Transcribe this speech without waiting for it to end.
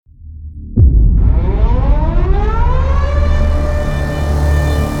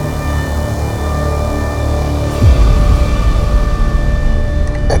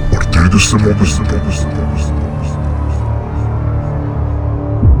este momento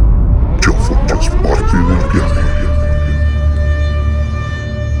ya formas parte del viaje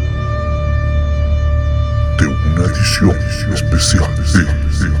de una edición especial de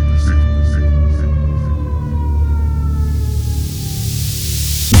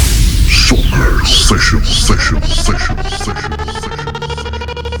Soccer Session.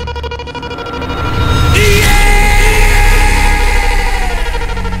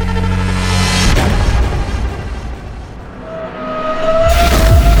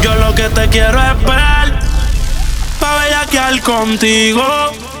 Yo lo que te quiero es ver, pa' bellaquear contigo,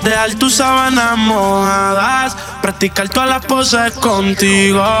 dejar tus sábanas mojadas, practicar todas las poses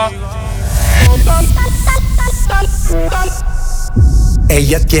contigo.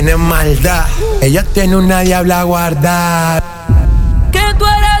 Ella tiene maldad, ella tiene una diabla guardada. Que tú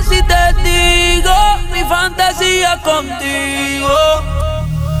eres y te digo, mi fantasía contigo.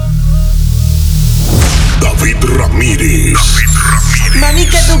 David Ramírez. Mami,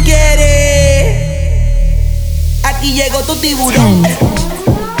 ¿qué tú quieres? Aquí llegó tu tiburón. 10,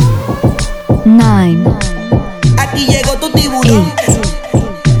 9, Aquí llegó tu tiburón.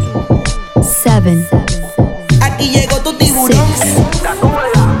 8, 7, Aquí llegó tu tiburón. 6,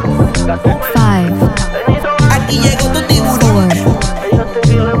 5, Aquí llegó tu tiburón. 4,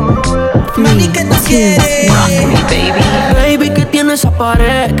 Mami, ¿qué tú 3, 2, quieres? 1. Baby, que tiene esa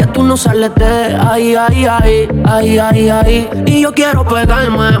pared que tú no sales de ahí. Y yo quiero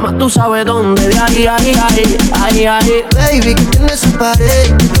pegarme, más tú sabes dónde. De ahí. Baby, que tienes esa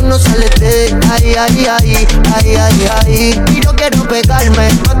pared que tú no sales de ahí. Y yo quiero pegarme,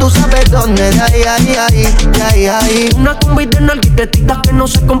 más tú sabes dónde. De ahí. Una combi de nalguitetitas que no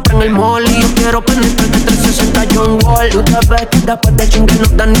se compra en el mall. Y yo quiero penetrarte 360 John Wall. Tú te ves que después de chingue no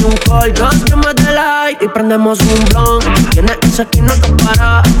dan ni un call. Que me dé like y prendemos un blunt. Tienes esa que no te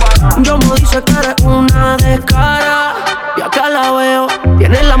para. Yo me dice que eres una descara. Y acá la veo,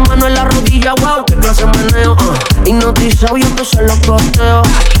 tiene la mano en la rodilla, wow, qué clase meneo. Hipnotizado y entonces los costeo.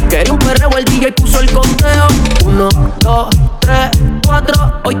 Quería un perreo, el DJ puso el conteo. 1, 2, 3,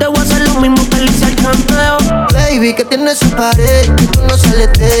 4. Hoy te voy a hacer lo mismo que le hice al canteo. Baby, que tienes esa pared que tú no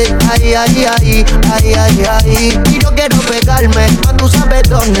sales de ahí. Y yo quiero pegarme, más tú sabes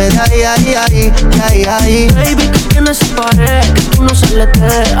dónde. De ahí. Baby, que tienes esa pared que tú no sales de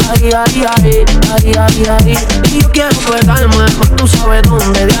ahí. Y yo quiero pegarme, más tú sabes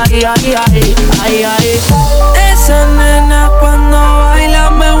dónde. De ahí. Esa nena cuando baila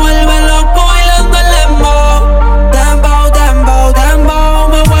me vuelve loco bailando el dembow. Dembow,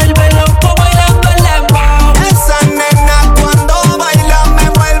 me vuelve loco bailando el dembow. Esa nena cuando baila me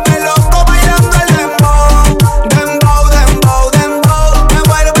vuelve loco bailando el dembow. Me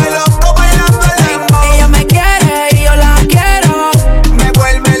vuelve loco bailando el dembow. Ella me quiere y yo la quiero. Me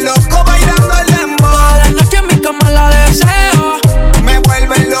vuelve loco bailando el dembow. Toda la noche en mi cama la deseo. Me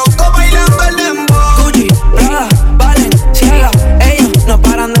vuelve loco bailando el dembow. Gucci, Prada, Balenciaga, ellos no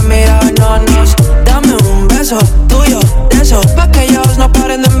paran de mirarnos. Dame un beso tuyo, de eso, pa' que ellos no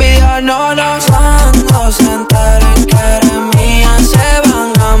paren de envidiarnos. Cuando se enteren que eres mía, se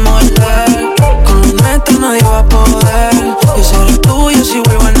van a morder. Con lo nuestro nadie va a poder. Yo seré tuyo si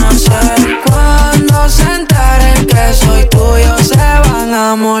vuelvo a nacer. Cuando se enteren que soy tuyo, se van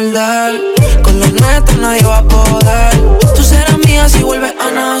a morder. Con lo nuestro nadie va a poder. Tú serás mía si vuelves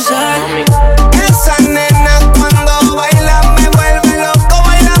a nacer. Esa nena cuando baila me vuelve loco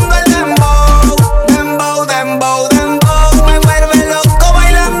bailando el dembow. Me vuelve loco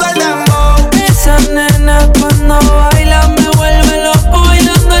bailando el dembow. Esa nena cuando baila me vuelve loco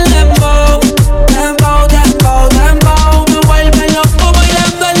bailando el dembow. Dembow, me vuelve loco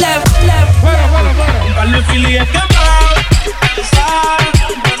bailando el dembow. Darle fili es quemado, pensar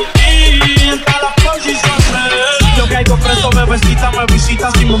en ti en todas las posiciones. Yo caigo preso, bebecita, me visita.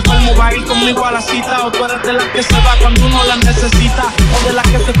 Si me enfermo va a ir conmigo a la cita. O tú eres de las que se va cuando uno la necesita. O de las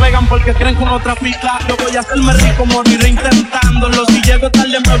que se pegan porque creen que uno trafica. Yo voy a hacerme rico, moriré intentándolo. Si llego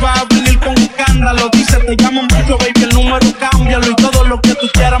tarde me va a venir con escándalo. Dice te llamo mucho, baby, el número cámbialo. Y todo lo que tú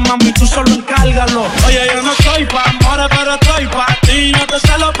quieras, mami, tú solo encárgalo. Oye, yo no estoy pa' amores, pero estoy pa' ti. No te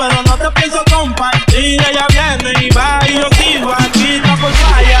celo, pero no te pienso compartir. Ella viene y va y yo sigo aquí. Está por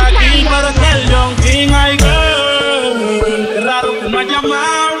falla aquí, pero es que el John King, ay girl. Qué raro que no haya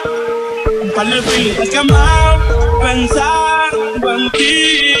llamado. Un par de filas quemado. Pensando en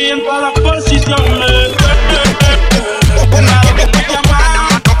ti en todas las posiciones. Qué raro que no haya llamado.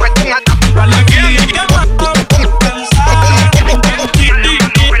 Un par de filas quemado. Pensando en ti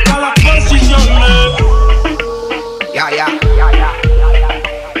en todas las posiciones. Ya.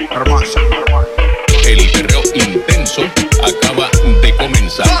 Hermoso. El perreo intenso acaba de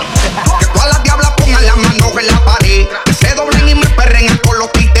comenzar.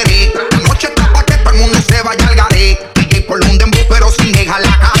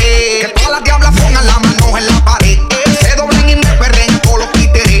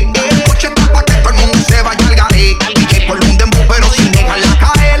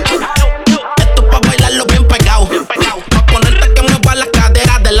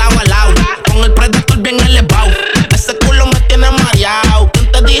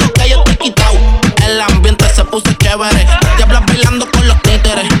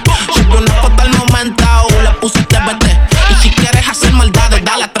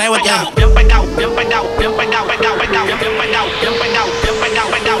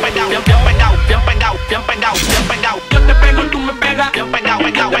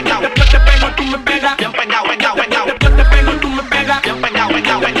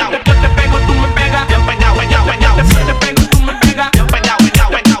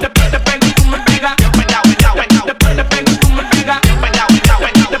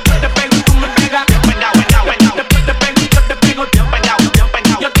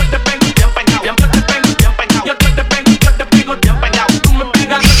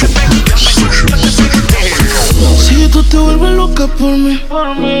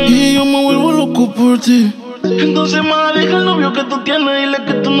 por mí y yo me vuelvo loco por ti. Entonces más deja el novio que tú tienes, dile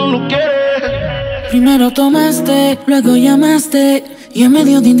que tú no lo quieres. Primero tomaste, luego llamaste y en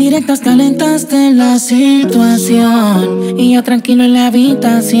medio de indirectas calentaste la situación. Y yo tranquilo en la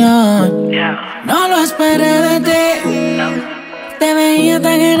habitación, no lo esperé de ti. Te veía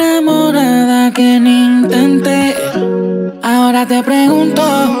tan enamorada que ni intenté. Ahora te pregunto,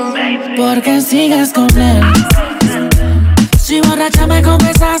 ¿por qué sigues con él? Si borracha me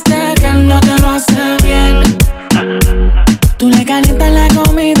confesaste que él no te lo hace bien. Tú le calientas la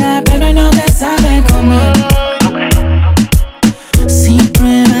comida, pero él no te sabe comer. Si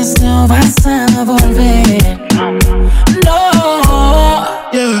pruebas no vas a volver. No.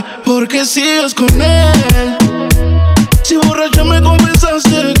 Yeah, ¿por qué sigues con él? Si borracha me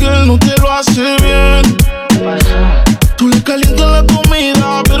confesaste que él no te lo hace bien. Tú le calientas la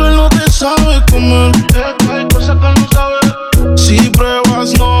comida, pero él no te sabe comer. Hay cosas que no sabes. Si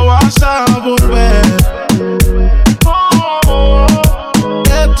pruebas no vas a volver.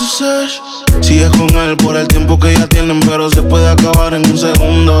 Entonces sigues con él por el tiempo que ya tienen, pero se puede acabar en un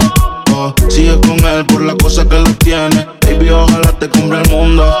segundo. Sigues con él por la cosa que lo tiene. Baby, ojalá te compre el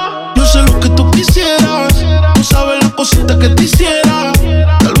mundo. Yo sé lo que tú quisieras, tú sabes las cositas que te hiciera.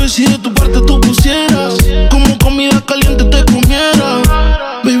 Tal vez si de tu parte tú pusieras, como comida caliente te comiera.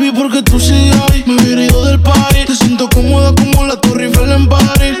 Baby, porque tú sigues ahí, me hubiera ido del party. Te siento cómoda como la Torre Eiffel en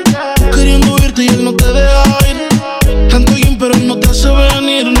París. Queriendo irte y él no te deja ir. Tanto bien, pero él no te hace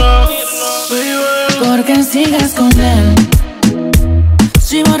venir, no. Baby, ¿por qué sigues con él?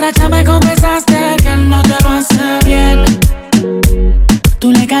 Si borracha me confesaste que él no te lo hace bien.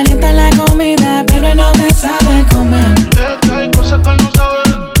 Tú le calientas la comida, pero él no te sabe comer. Hay cosas que no sabes.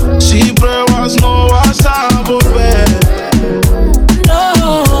 Si pruebas no vas a volver.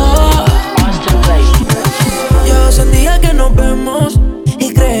 No. Yo hace un día que nos vemos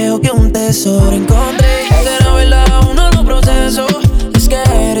y creo que un tesoro encontré. De la verdad aún no lo proceso. Es que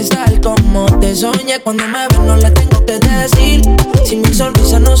eres tal como te soñé. Cuando me ves no le tengo que decir. Si mi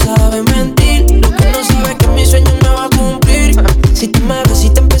sonrisa no sabe mentir, lo que no sabe es que mi sueño me va a cumplir. Si tú me ves y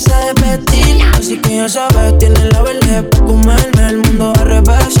te empiezas a repetir, así que ya sabes, tienes la verde para comerme. El mundo al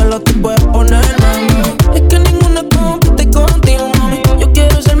revés, solo tú puedes ponerme. Es que ninguna compite contigo, mami. Yo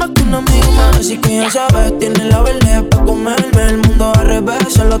quiero ser más que un amigo, mami. Así que ya sabes, tienes la verde para comerme. El mundo al revés,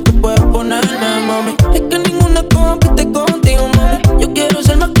 solo tú puedes ponerme, mami. Es que ninguna compite contigo, mami. Yo quiero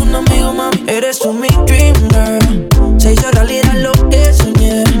ser más que un amigo, mami. Eres tú mi dream girl. Se hizo realidad lo que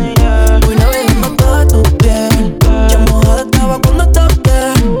soñé. Voy navegando toda tu piel. Ya mojada estaba cuando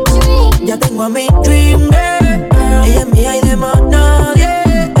toqué. Ya tengo a mi dream girl. Ella es mía y de más nadie.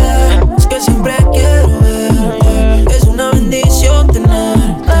 Es que siempre quiero ver. Es una bendición tener.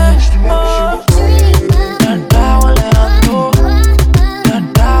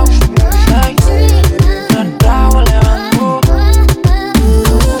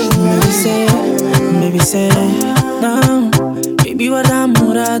 Baby say, no. Baby guarda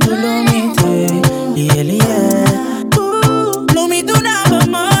amore, tu lo mite. Yeah. No mi tu un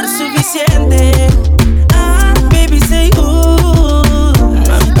amor suficiente. Baby say, mami,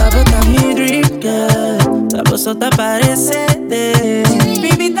 estaba mi dream girl. Estaba sota parece de.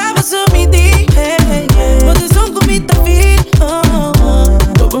 Baby, estaba su mi dije. Porque son como mi tafil.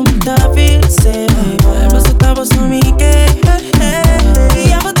 Como mi tafil, se. Estaba su mi que. Y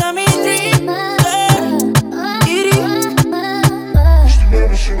ya bota mi dream.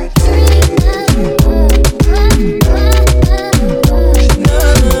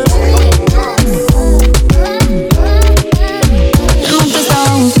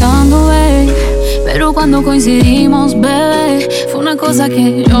 Cuando coincidimos, bebé, fue una cosa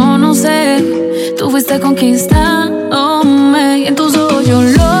que yo no sé. Tú fuiste conquistándome y en tus ojos yo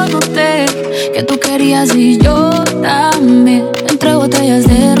lo noté. Que tú querías y yo también. Entre botellas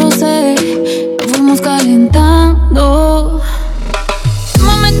de rosé nos fuimos calentando.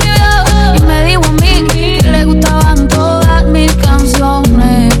 Mamá me escribió y me dijo a mí que le gustaban todas mis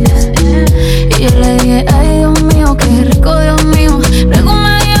canciones. Y yo le dije, ay Dios mío, qué rico, Dios mío. Luego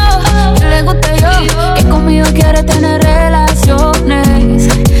me dijo que le guste yo, que conmigo quiere tener relaciones.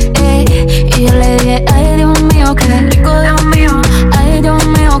 Y yo le dije, ay Dios mío, qué rico, Dios mío. Ay Dios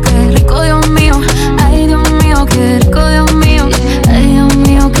mío, qué rico, Dios mío. Ay Dios mío, qué rico, Dios mío. Ay Dios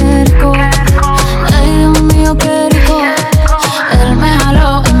mío, qué rico. Ay Dios mío, qué rico. Él me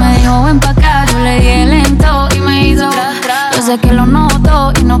jaló y me dijo, ven pa' acá. Yo le dije lento y me hizo. Yo sé que lo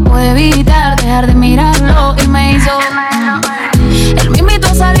noto y no puedo evitar dejar de mirarlo. Y me hizo. Él me invitó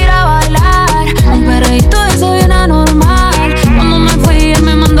a salir a bailar, un perreíto de eso bien anormal. Cuando me fui él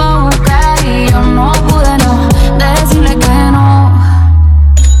me mandó a buscar y yo no pude no decirle que no.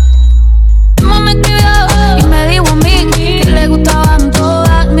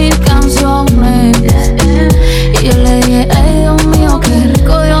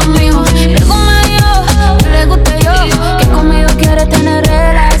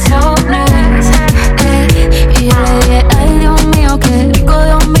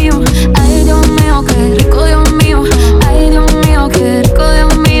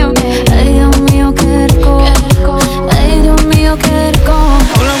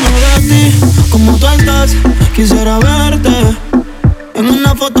 Quisiera verte. En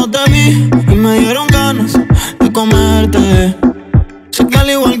una foto te vi y me dieron ganas de comerte. Sé que al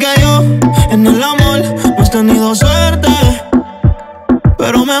igual que yo, en el amor no has tenido suerte,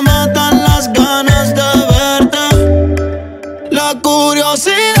 pero me matan las ganas de verte. La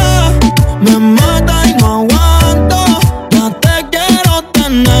curiosidad me mata y no aguanto. Ya te quiero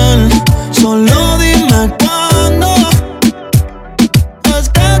tener, solo dime cuándo. Es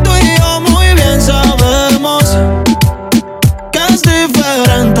que tú y yo muy bien sabemos que es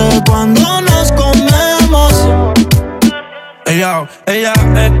diferente cuando nos comemos. Ella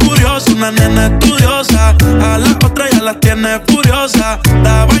es curiosa, una nena estudiosa. A la otra ya la tiene furiosa.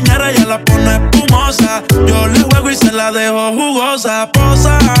 La bañera ya la pone espumosa. Yo le juego y se la dejo jugosa.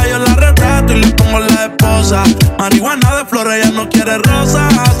 Posa, yo la retrato y le pongo la esposa. Marihuana de flores, ella no quiere rosa.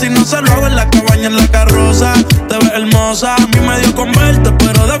 Si no se lo hago en la cabaña, en la carroza. Te ves hermosa, a mí me dio con verte,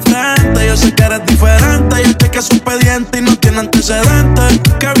 pero de frente. Yo sé que eres diferente. Y este que es expediente y no tiene antecedentes.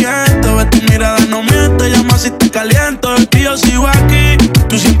 Qué bien, te ves, tu mirada no miente. Llama si te caliento y yo sigo aquí.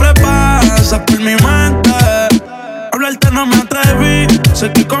 Tú siempre pasas por mi mente. Hablarte no me atreví.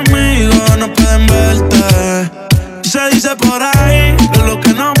 Sé que conmigo no pueden verte. Y se dice por ahí que lo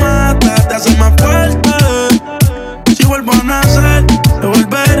que no mata te hace más fuerte. Si vuelvo a nacer, te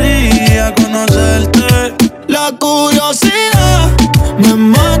volvería a conocerte. La curiosidad me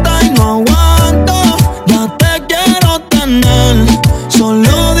mata y no aguanto. Ya te quiero tener,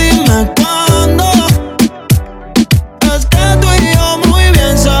 solo dime cuándo. Es que tú y yo muy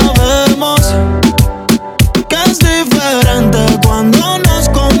bien sabemos que es diferente cuando nos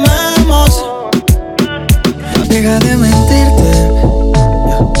comemos. Deja de mentirte.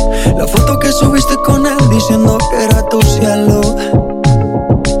 La foto que subiste con él diciendo que era tu cielo.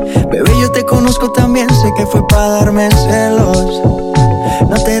 Bebé, yo te conozco también, sé que fue para darme celos.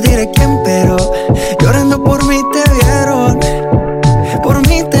 No te diré quién, pero llorando por mí te vieron. Por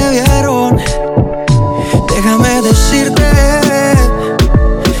mí te vieron. Déjame decirte,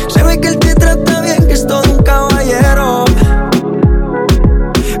 se ve que él te trata bien, que es todo un caballero.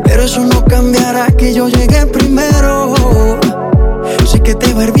 Pero eso no cambiará que yo llegué primero. Sé que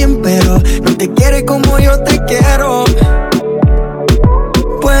te va a ir bien, pero no te quiere como yo te quiero.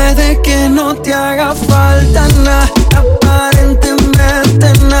 Puede que no te haga falta nada,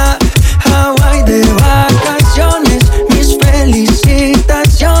 aparentemente nada. Hawaii de vacaciones, mis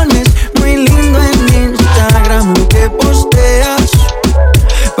felicitaciones. Muy lindo en Instagram lo que posteas,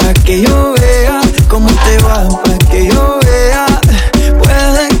 pa' que yo vea cómo te va, pa' que yo vea.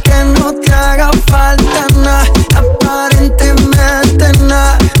 Puede que no te haga falta nada, aparentemente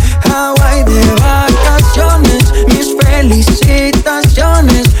nada. Hawaii de vacaciones, mis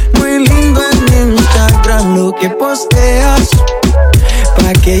felicitaciones. Muy lindo en Instagram lo que posteas,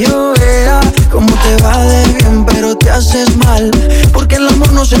 pa' que yo vea cómo te va de bien, pero te haces mal, porque el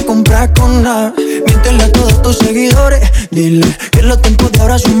amor no se compra con nada. Miéntele a todos tus seguidores, dile que los tiempos de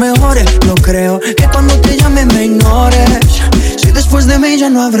ahora son mejores. No creo que cuando te llame me ignores, si después de mí ya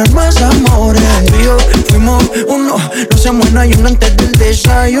no habrá más amores. Tú y yo fuimos uno, no se muera y uno antes del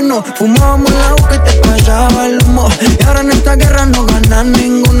desayuno. Fumábamos el agua que te pasaba el humo, y ahora en esta guerra no gana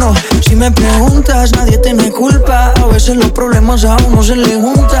ninguno. Si me preguntas, nadie tiene culpa, a veces los problemas a uno se le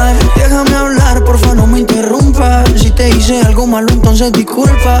juntan. Déjame hablar, porfa, no me interrumpas. Si te hice algo malo, entonces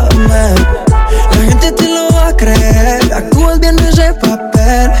discúlpame. La gente te lo va a creer, actúas bien ese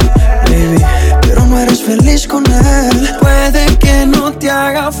papel, baby, pero no eres feliz con él. Puede que no te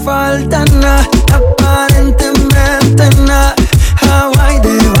haga falta nada, aparentemente nada. Hawaii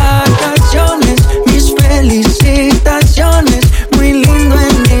de vacaciones, mis felicitaciones. Muy lindo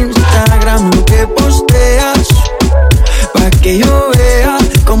en Instagram lo que posteas, pa' que yo vea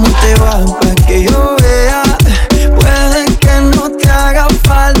cómo te va, pa' que yo vea. Puede que no te haga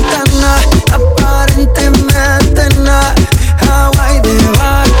falta nada, aparentemente nada. Hawaii de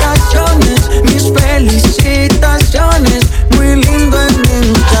vacaciones, mis felicitaciones. Muy lindo en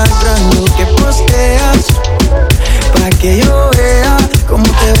Instagram lo que posteas, pa' que yo vea cómo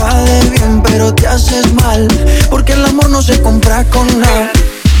te va de bien, pero te haces mal, porque el amor no se compra con nada.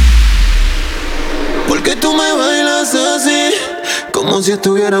 Porque tú me bailas así, como si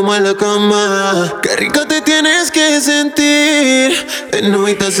estuviéramos en la cama. Qué rica te tienes que sentir, de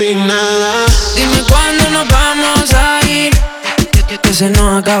novita sin nada. Dime cuándo nos vamos a ir, que se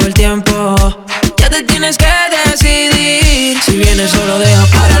nos acaba el tiempo. Ya te tienes que decidir, si vienes solo deja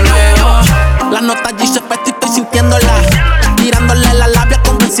para luego. La nota dice y estoy sintiéndola, tirándole la labia,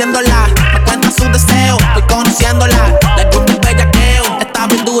 convenciéndola. Me cuenta su deseo, voy conociéndola. Le gusta el bellaqueo, está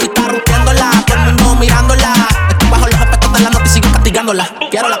bien dura y está rompiéndola. Todo el mundo mirándola, estoy bajo los efectos de la nota y sigo castigándola.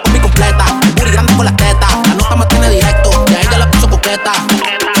 Quiero la combi completa, el booty grande con la teta. La nota coqueta.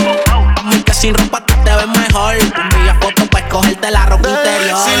 A mí que sin ropa tú te ves mejor. Te envío fotos pa' escogerte la ropa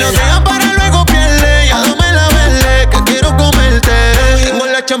interior. Si lo dejas para luego pierde, ya dame la verde, que quiero comerte. Tengo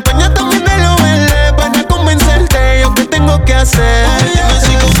la champaña también de lo verde, para convencerte, yo qué tengo que hacer. Dime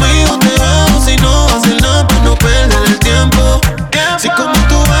si conmigo te vas, si no haces nada para no perder el tiempo. Si como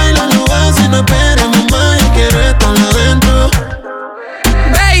tú bailas lo haces, no esperes mamá, yo quiero estar adentro.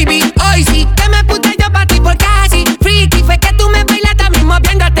 Baby, hoy sí que me puse yo pa' ti por casi. Freaky, fue que tú me bailaste mismo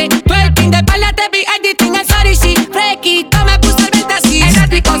viéndote. Twerking de espalda te vi editing en sorry, sí. Freaky, tú me puse el vente así. El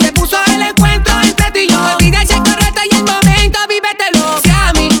rico se puso el encuentro entre tú y yo. Olvida si es correcto y el momento, vívetelo. Si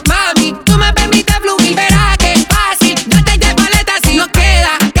a mí, mami, tú me permites fluir. Verás que es fácil, yo te llevo aleta así. Nos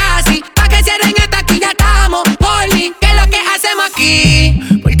queda casi, pa' que cierren esta aquí ya estamos. Poli, ¿qué es lo que hacemos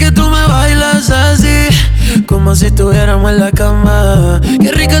aquí? Porque tú me bailas así, como si estuviéramos en la cama.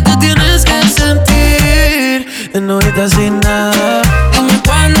 Qué rico te tienes que sentir, en ahorita sin nada. Dime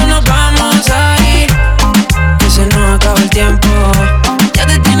cuándo nos vamos a ir, que se nos acaba el tiempo. Ya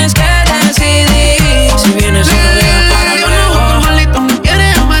te tienes que decidir, si vienes otro día para lo mejor. Malito,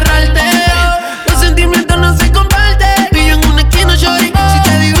 quieres amarrarte, los sentimientos no se comparten. Pillo en una esquina, shorty, si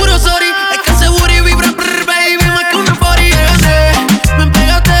te digo sorry, es que ese booty vibra, baby, más que una body. Ven,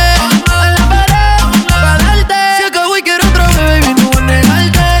 pégate a la pared, pa' darte. Si acabo y quiero otro, baby, no voy a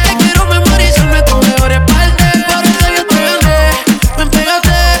negarte. Te quiero memorizarme tus mejores partes, por eso yo te gané. Ven,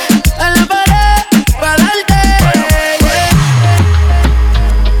 pégate a la pared, pa' darte.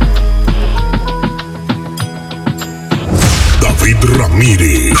 David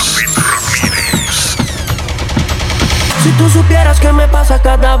Ramírez. Si tú supieras qué me pasa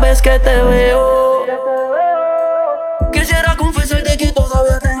cada vez que te veo, quisiera confesarte que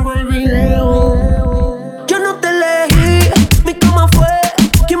todavía tengo el video. Yo no te elegí, mi cama fue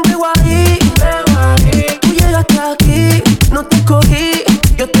quien pegó ahí. Tú llegaste aquí, no te cogí,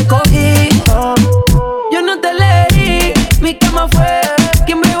 yo te cogí. Yo no te elegí, mi cama fue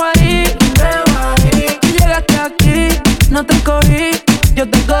quien pegó ahí. Tú llegaste aquí, no te cogí, yo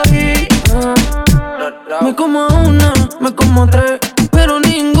te cogí. Me como una, me como tres, pero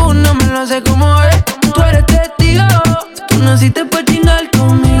ninguna me la hace como es. Tú eres testigo, tú naciste pa' chingar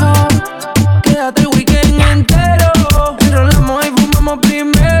conmigo. Quédate el weekend entero, enrolamos y fumamos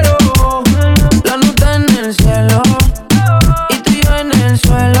primero. La nota en el cielo, y tú y yo en el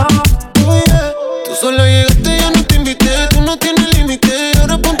suelo. Tú solo llegaste, yo no te invité. Tú no tienes límite,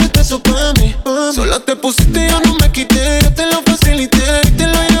 ahora ponte eso pa' mí. Sola te pusiste, yo no me quité. Yo te lo facilité y te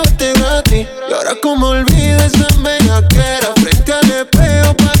lo llevaste gratis. Y ahora como olvides esa bellaquera, frente al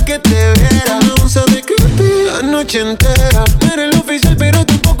espejo pa' que te viera. Una onza de creepy la noche entera. No eres el oficial, pero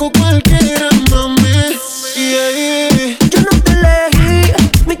tampoco cualquiera, mami. Yeah. Yo no te elegí,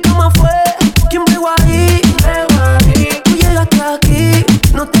 mi cama fue quien pegó ahí. Tú llegaste aquí,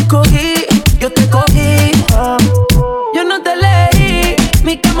 no te cogí, yo te cogí. Yo no te elegí,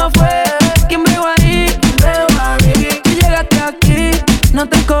 mi cama fue quien pegó ahí. Tú llegaste aquí, no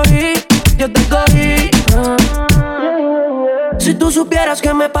te cogí, yo te cogí. Si tú supieras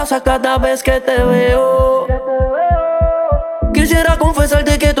qué me pasa cada vez que te veo, quisiera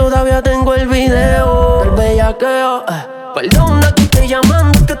confesarte que todavía tengo el video del bellaqueo. Perdona que estoy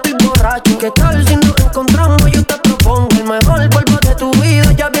llamando, que estoy borracho. ¿Qué tal si nos encontramos? Yo te propongo el mejor polvo de tu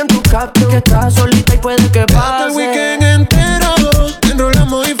vida. Ya vi en tu caption que estás solita y puede que pase. El weekend entero,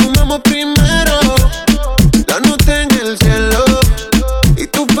 enrolamos y fumamos primero. La nota en el cielo y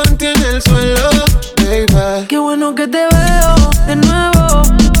tu panty en el suelo, baby. Qué bueno que te veo de nuevo,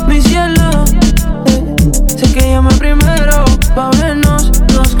 mi cielo. Sé que llamé primero, pa' vernos,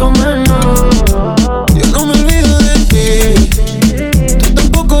 nos comemos. Yo no me olvido de ti, tú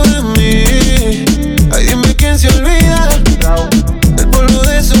tampoco de mí. Ay, dime quién se olvida del polvo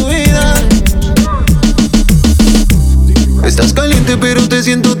de su vida. Estás caliente pero te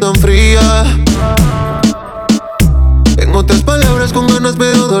siento tan fría. En otras palabras, con ganas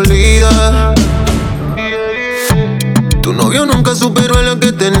pero dolida. Tu novio nunca superó a la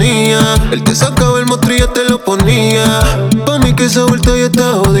que tenía. Él te sacaba el mostrillo, te lo ponía. Pa' mí que esa vuelta ya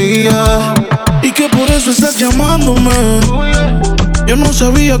está jodida. Y que por eso estás llamándome. Yo no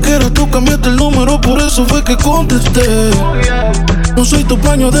sabía que era tú, cambiaste el número, por eso fue que contesté. No soy tu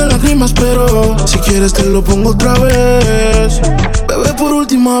paño de lágrimas, pero si quieres te lo pongo otra vez. Bebé, por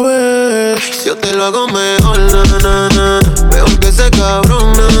última vez. Yo te lo hago mejor, na, na, na. Mejor que ese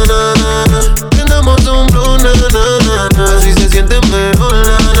cabrón, na, na, na. Prendamos un blow, na, na, na. Así se siente mejor,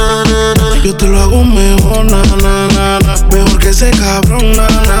 na, na, na, na. Yo te lo hago mejor, na, na, na, na. Mejor que ese cabrón, na,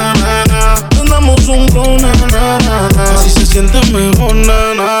 na, na, na. Prendamos un blow, na, na, na, na. Así se siente mejor,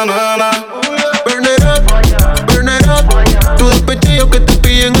 na, na, na, na. Burn it up, tu despecho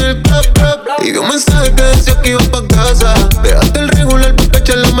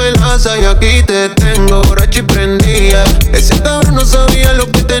sabía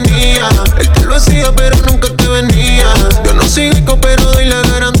lo que tenía. Él te lo hacía pero nunca te venía. Yo no soy rico pero doy la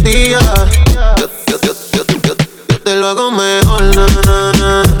garantía. Yo te lo hago mejor, na, na,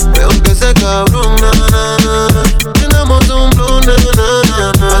 na. Peor que ese cabrón, na, na, na. Tenemos un blue, na,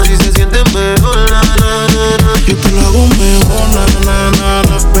 na, na. Así se siente mejor, na, na, na. Yo te lo hago mejor, na, na, na,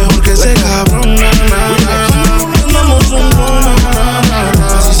 na. Peor que ese cabrón, na, na, na. Tenemos un blue, na, na,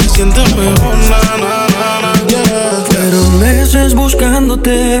 na. Así se siente mejor, na, na, na, yeah. Pero meses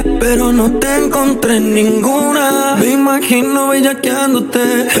buscándote, pero no te encontré en ninguna. Me imagino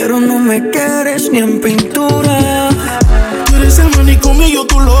bellaqueándote, pero no me quieres ni en pintura. Tú eres el manicomio y yo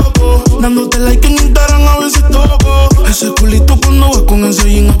tu loco, dándote like en Instagram a veces toco. Ese culito cuando vas con ese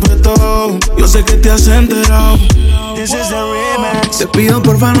jean apretado, yo sé que te has enterado. This is the remix. Te pido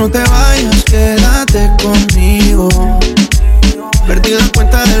porfa no te vayas, quédate conmigo. Perdí la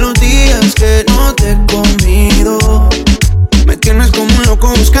cuenta de los días que no te he comido. Me tienes como un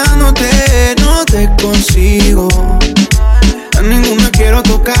loco buscándote, no te consigo. A ninguna quiero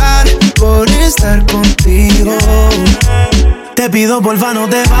tocar por estar contigo. Te pido porfa no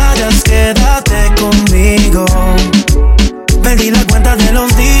te vayas, quédate conmigo. Perdí la cuenta de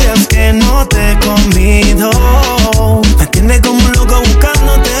los días que no te he comido. Me tienes como un loco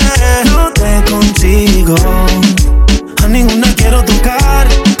buscándote, no te consigo. A ninguna quiero tocar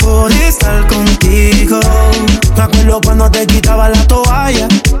por estar contigo. Me acuerdo cuando te quitaba la toalla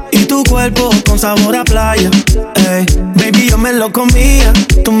y tu cuerpo con sabor a playa. Ey, baby, yo me lo comía,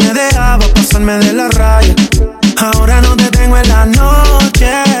 tú me dejabas pasarme de la raya. Ahora no te tengo en la noche,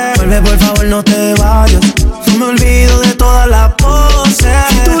 vuelve por favor no te vayas. No me olvido de todas las poses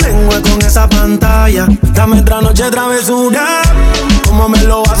y tu lengua con esa pantalla. Dame otra noche travesura, como me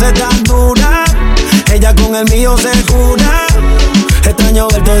lo hace tan dura. Ella con el mío se cura. Extraño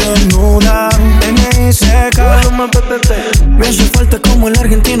verte desnuda. Me seca. Me hace falta como el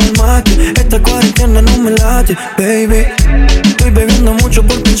argentino el mate. Esta cuarentena no me late, baby. Estoy bebiendo mucho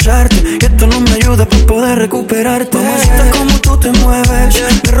por pensarte y esto no me ayuda para poder recuperarte. Mamacita, como tú te mueves.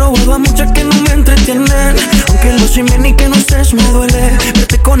 Me he robado a muchas que no me entretienen. Aunque lo simen y que no estés me duele.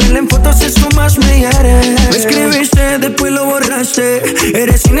 Verte con él en fotos eso más me hiere. Me escribiste, después lo borraste.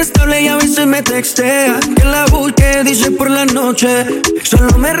 Eres inestable y a veces me textea. Que la busque, dice por la noche.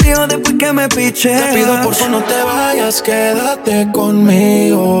 Solo me río después que me picheas. Te pido por favor no te vayas, quédate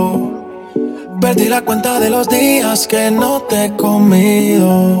conmigo. Perdí la cuenta de los días que no te he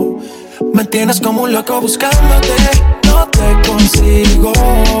comido. Me tienes como un loco buscándote, no te consigo.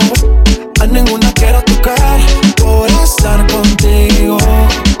 A ninguna quiero tocar por estar contigo.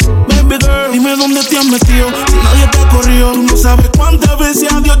 Baby girl, dime dónde te has metido, si nadie te ha corrido. Tú no sabes cuántas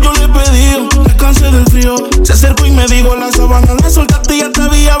veces a Dios yo le he pedido. Me cansé del frío, se acercó y me dijo la sabana la soltaste y ya te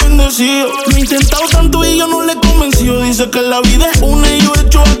había bendecido. Lo he intentado tanto y yo no le he convencido. Dice que la vida es una y yo he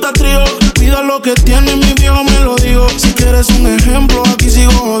hecho hasta trío. Cuida lo que tienes, mi viejo me lo digo. Si quieres un ejemplo, aquí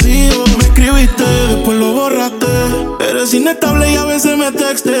sigo jodido. Me escribiste, después lo borraste. Eres inestable y a veces me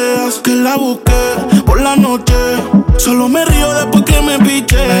texteas. Que la busqué por la noche, solo me río después que me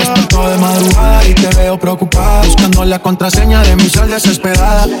piché. Me despertó de madrugada y te veo preocupada, buscando la contraseña de mi sal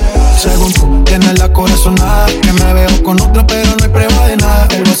desesperada. Según tú, tienes la corazonada, que me veo con otra pero no hay prueba de nada.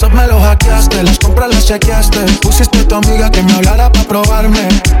 El WhatsApp me lo hackeaste, las compras las chequeaste. Pusiste a tu amiga que me hablara pa' probarme.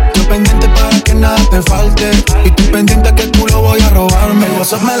 Yo pendiente para que nada te falte y tú pendiente que tú lo voy a robarme. El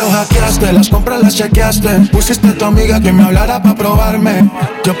WhatsApp me lo hackeaste, las compras las chequeaste. Pusiste a tu amiga que me hablara pa' probarme.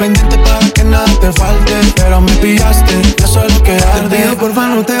 Yo pendiente para que nada te falte, pero me pillaste, eso es lo que arde. Te pido porfa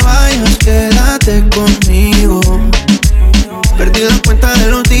no te vayas, quédate conmigo. Perdí la cuenta de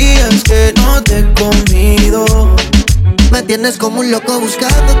los días que no te he comido. Me tienes como un loco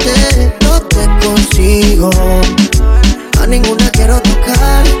buscándote, no te consigo. A ninguna quiero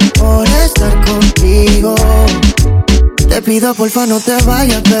tocar por estar contigo. Te pido porfa no te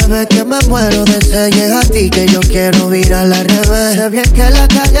vayas, bebé, que me muero de sed. Llega a ti que yo quiero virar al revés. Sé bien que la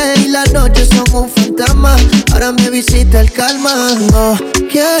calle y la noche son un fantasma, ahora me visita el calma. No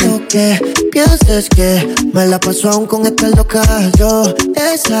quiero que pienses que me la paso aún con esta loca. Yo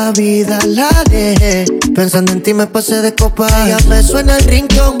esa vida la dejé, pensando en ti me pasé de copa. Ya me suena el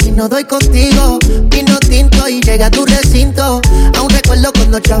rincón y no doy contigo. Vino tinto y llega a tu recinto. Aún recuerdo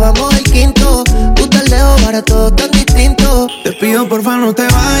cuando echábamos el quinto. Tú tan lejos, ahora todo tan distinto. Te pido porfa no te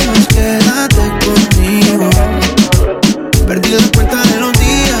vayas, quédate conmigo. Perdí la cuenta de los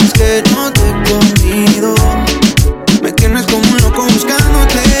días que no te he comido. Me tienes como un loco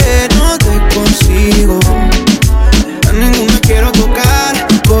buscándote, no te consigo. A ninguna quiero tocar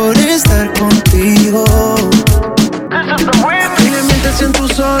por estar contigo. Y me mientes en tu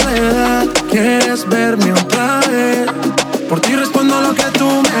soledad, quieres verme otra vez. Por ti respondo todo lo que tú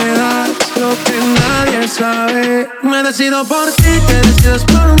me das, lo que nadie sabe. Me decido por ti, te decides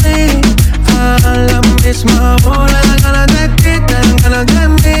por mí. A la misma hora, las ganas de ti, te dan ganas de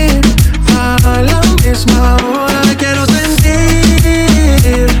mí. A la misma hora, te quiero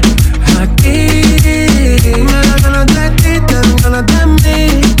sentir aquí. Me dan ganas de ti, te dan ganas de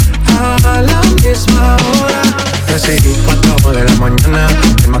mí. A la misma hora. Decidí 4 de la mañana,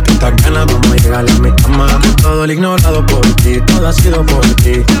 que más que estas ganas vamos a llegar a mi cama. Todo el ignorado por ti, todo ha sido por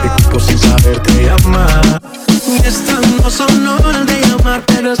ti. Y tú sin saber te llama. Y estas no son horas de llamar,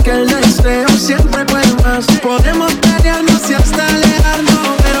 pero es que el deseo siempre puede más. Podemos pelearnos y hasta alejarnos,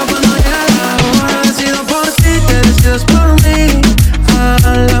 pero cuando llega la hora decido por ti, te decides por mí.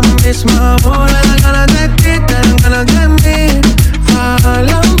 A la misma hora, las ganas de ti, te dan ganas de mí. A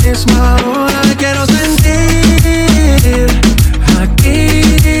la misma hora, te quiero sentir aquí.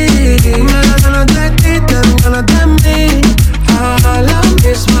 Me dan ganas de ti, te dan ganas de mí. A la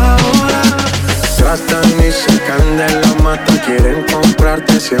misma hora. Tratan y sacan de la mata, quieren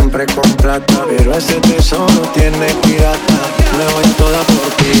comprarte siempre con plata, pero ese tesoro tiene pirata. Me voy toda por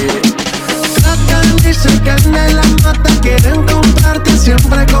ti. Tratan y sacan de la mata, quieren comprarte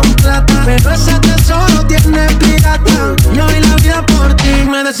siempre con plata, pero ese tesoro tiene pirata. Yo doy la vida por ti,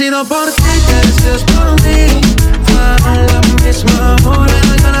 me decido por ti, te decides por mí. A la misma hora,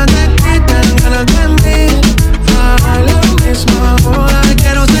 las ganas de ti, te dan ganas de mí. A la misma hora, te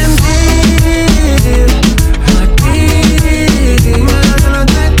quiero sentir aquí. Me dan ganas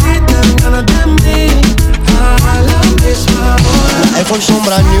de ti, te dan ganas de mí. A la misma hora. La Air Force son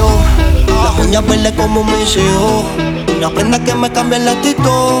brand new, las uñas verdes como mis hijos. Una prenda que me cambia la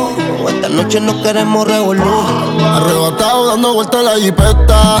actitud. Esta noche no queremos revolver. Arrebatado dando vueltas la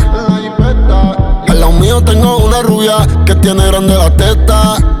jipeta. Al lado mío tengo una rubia que tiene grande la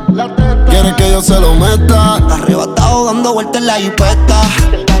teta. Quiere que yo se lo meta. Arrebatado dando vueltas en la jipeta.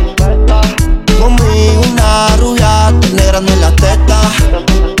 Conmigo una rubia tiene grande la teta.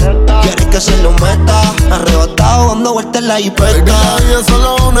 Quiere que se lo meta. Arrebatado dando vueltas en la jipeta. Baby, la vida es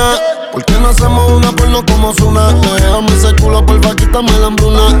solo una. ¿Por qué no hacemos una por lo como Zuna? Déjame ese culo, porfa, quítame la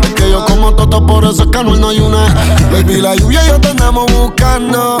hambruna. Es que yo como toto, por eso es que no hay una. Baby, la lluvia y yo te andamos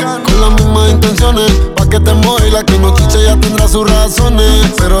buscando, con las mismas intenciones. Pa' que te moje y la que no chiche ya tendrá sus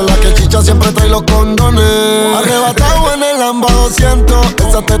razones. Pero la que chicha siempre trae los condones. Arrebatado en el Lamba 200.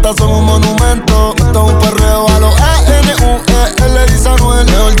 Esas tetas son un monumento. Esto es un perreo a los A-N-U-E. Le dice Anuel.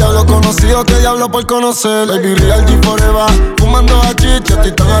 Mejor diablo conocido que diablo por conocer. Baby, real G forever. Fumando a chicha,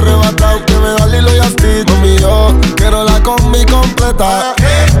 estoy tan arrebatado que me da Lilo y Asti. Conmigo, quiero la combi completa.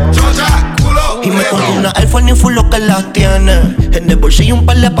 Y me compré una Air Force full lo que las tiene. En el bolsillo un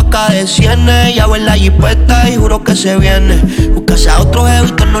par de pacas de cienes. Ya en la jipeta y juro que se viene. Buscase a otro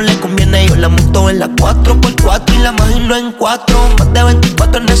jevito no le conviene. Yo la monto en la 4x4 y la imagino en 4. Más de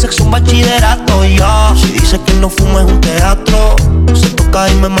 24 en el sexo un bachillerato. Ya, si dice que no fumo es un teatro. Se toca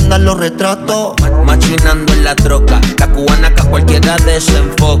y me manda los retratos. Machinando en la troca, la cubana que a cualquiera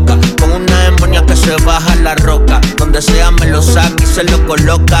desenfoca. Con una demonia que se baja la roca. Donde sea me lo saca y se lo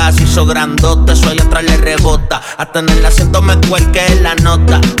coloca. Se hizo grandote, eso allá atrás le rebota. Hasta en el asiento me cuelque la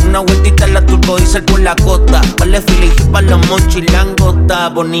nota. Una vueltita en la turbo diesel por la costa. Vale filigi pa' los monchis langota.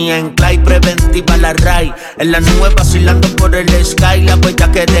 Bonía en clay, preventiva la ray. En la nube vacilando por el sky. La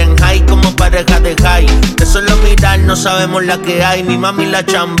huella que den high como pareja de high. De solo mirar no sabemos la que hay. Ni mami la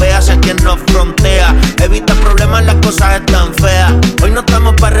chambea, sé quien nos frontea. Evita problemas, las cosas están feas. Hoy no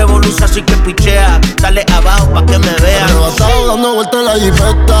estamos pa' revolución, así que pichea. Dale abajo pa' que me vean. Arrebatado dando vueltas en la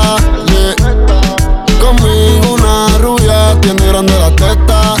jipeta, yeah. Conmigo una rubia tiene grande la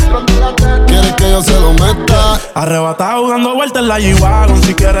teta. Quiere que yo se lo meta. Arrebatado dando vueltas en la G-Wagon.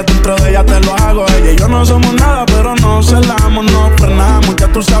 Si quieres dentro de ella te lo hago. Ella y yo no somos nada, pero no celamos, no frenamos.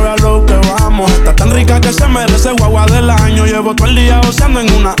 Ya tú sabes a lo que vamos. Está tan rica que se merece guagua del año. Llevo todo el día goceando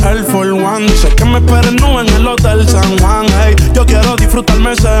en una Air Force One. Dice que me esperen nube en el Hotel San Juan. Hey, yo quiero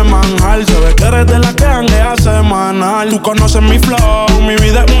disfrutarme semanal. Se ve que eres de la que janguea semanal. Tú conoces mi flow, mi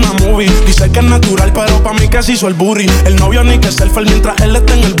vida es una movie. Dice que es natural, pero pa' mí que se hizo el booty. El novio ni que selfie mientras él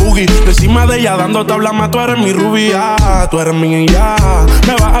está en el boogie. Encima de ella dando tabla más, tú eres mi rubia. Tú eres mi ya.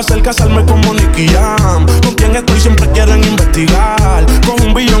 Me vas a hacer casarme como Nicky Jam. Con quien estoy siempre quieren investigar. Con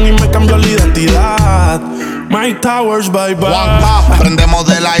un billón y me cambió la identidad. My Towers, bye bye. Prendemos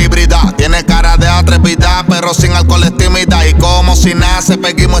de la híbrida. Tiene cara de atrevida, pero sin alcohol es tímida. Y como si nace,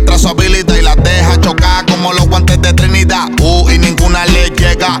 Peggy muestra su habilidad y la deja chocar como los guantes de Trinidad. Y ninguna le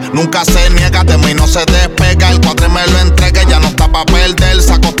llega, nunca se niega. De mí no se despega, el cuadre me lo entrega. Ya no está pa' perder,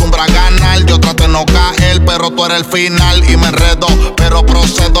 se acostumbra a ganar. Yo trato de no caer, pero tú eres el final y me enredo. Pero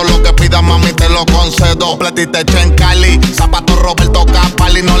procedo, lo que pidas, mami, te lo concedo. Platita hecha en Cali, zapato Roberto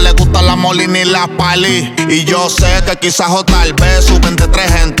Capali. No le gusta la moli ni la pali. Y yo sé que quizás o tal vez suben de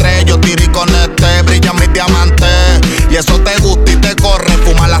 3 en 3. Yo tiré con este, brillan mis diamantes. Y eso te gusta y te corre.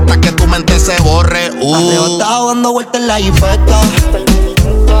 Fumar hasta que tu mente se borre. Arrebatado dando vueltas en la jipeta.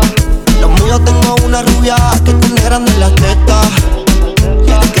 Los míos tengo una rubia que tiene grande en las tetas.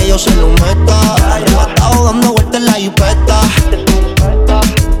 Quiere que yo se lo meta. Arrebatado dando vueltas en la jipeta.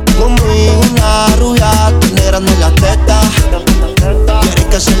 Conmigo una rubia que tiene grande en las tetas. Quiere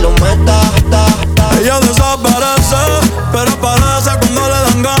que se lo meta. Ella desaparece, pero aparece cuando le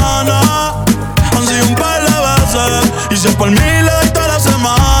dan ganas. Han sido un par de veces y si es por mí le doy toda la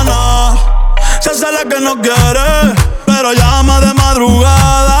semana. Se hace la que no quiere, pero llama de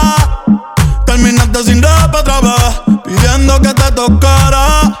madrugada. Terminaste sin rap otra vez, pidiendo que te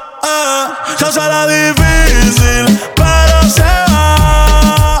tocara. Se hace la difícil, pero se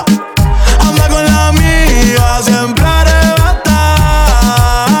va. Anda con la amiga, siempre arrebatada,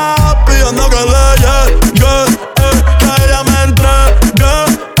 pidiendo que le llegue, que ella me entregue,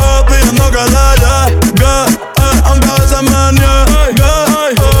 pidiendo que le llegue, aunque a veces me niegue.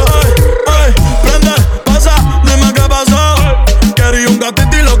 Prende, pasa, dime qué pasó. Quería un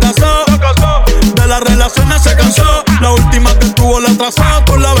gatito y lo casó. De las relaciones se cansó. La última que tuvo la atrasó.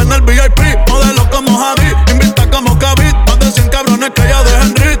 Por la ven el VIP, modelo como Javi, invita como Kavit. Más de 100 cabrones que ella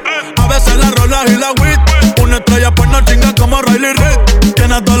dejen rit. A veces la rola y la wit. Una estrella pues no chinga como Riley Reid.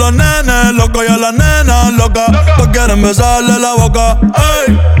 Tiene a todos los nenes locos y a las nenas locas. Pues quieren besarle la boca.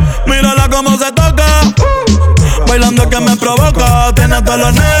 Ey, mírala como se toca. Bailando que me provoca. Tiene a todos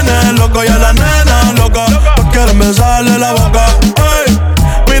los nenes locos y a las nenas locas. Pues quieren besarle la boca. Ey,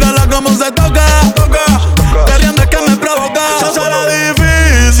 mírala como se toca. Queriendo que me provoca. Se hace la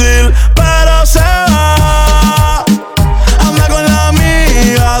difícil, pero se va. Anda con la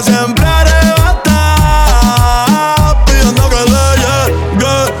amiga, siempre arrebatada, pidiendo que le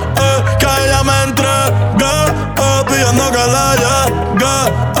llegue, que ella me entregue, pidiendo que le llegue,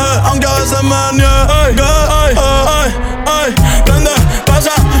 aunque a veces me niegue. Prende,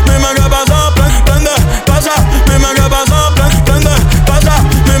 pasa, dime qué pasó. Prende, pasa, dime qué pasó. Prende, pasa,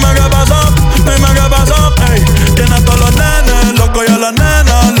 dime qué pasó. Dime qué pasó. Ey, tiene a todos los nenes locos y a las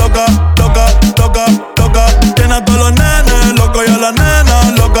nenas locas. Loca, loca, loca. Tiene a todos los nenes locos y a las nenas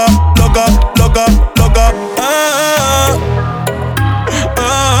locas. Loca, loca, loca.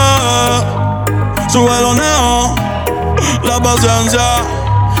 Sube los neos, la paciencia.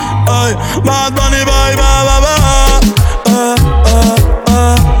 Ay, Bad Bunny, bye, bye, bye, bye.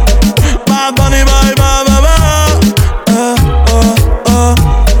 Bad Bunny, bye, bye, bye, bye.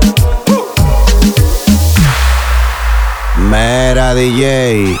 Mera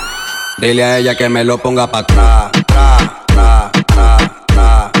DJ, dile a ella que me lo ponga pa' atrás.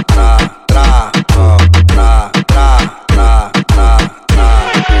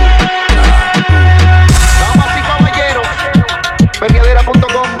 Damas y caballeros,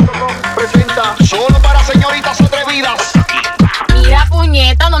 Perreadera.com presenta solo para señoritas atrevidas. Mira,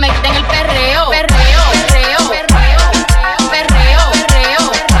 puñeta, no me quiten el perreo. Perreo, perreo, perreo, perreo,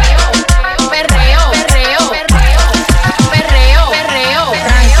 perreo, perreo, perreo, perreo, perreo, perreo.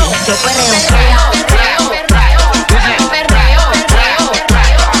 Yo perreo, perreo, perreo,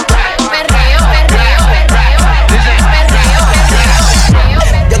 perreo, perreo.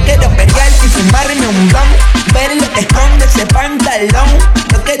 Yo quiero perrearte y fumarme un blunt, ver lo que esconde ese pantalón.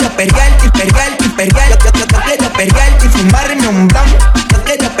 Yo quiero perrearte y perrearte y perrearte. Yo quiero perrearte y fumarme un blunt. Yo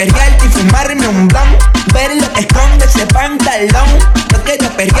quiero perrearte y fumarme un blunt, ver lo que esconde ese pantalón. Yo quiero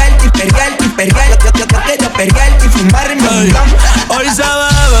perrearte y perrearte y perrearte. Yo quiero perrearte y fumarme un blunt. Hoy se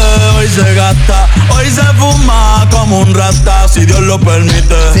bebe, hoy se gasta, hoy se fuma como un rata, si Dios lo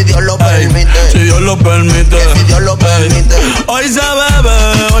permite. Si Dios lo permite. Si Dios lo permite. Si Dios lo permite. Hoy se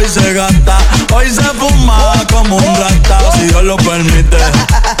bebe, hoy se gasta, hoy se fuma como un rata, si Dios lo permite.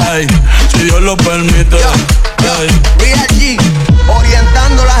 Ey, si Dios lo permite. Real G,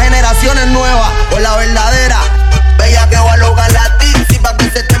 orientando las generaciones nuevas por la verdadera. Bella que va a lograr la tizi pa'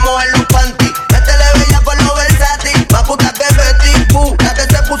 que se te mojen los panties. Métele bella con los versátil, más puta que Betty Boo. La que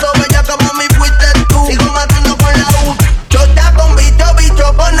se puso bella como mi fuiste tú. Sigo matando con la U. Chota con bicho,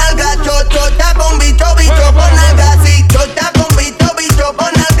 bicho con alga. Chota con bicho, bicho con alga. Sí, chota con bicho, bicho con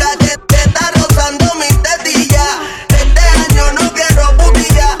alga. Te está rozando mi tetilla. Este año no quiero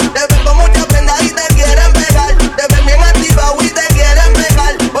putilla. Te ves con muchas prendas y te quieren pegar. Te ves bien activado y te quieren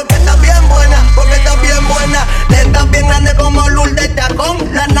pegar. Porque estás bien buena, porque estás bien buena. Estás bien grande como Lourdes Chacón.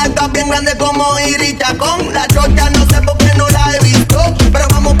 Las nalgas bien grandes como Iris Chacón. La chocha no sé por qué no la he visto.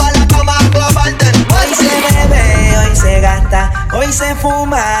 Hoy se bebe, hoy se gasta, hoy se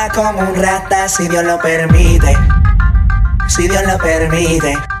fuma como un rata, si Dios lo permite. Si Dios lo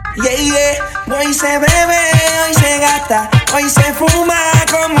permite. Yeah, yeah. Hoy se bebe, hoy se gasta, hoy se fuma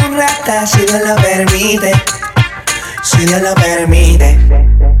como un rata, si Dios lo permite. Si Dios lo permite.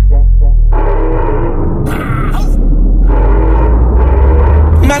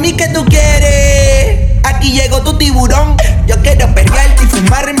 Mami, ¿qué tú quieres? Aquí llegó tu tiburón. Yo quiero perrearte y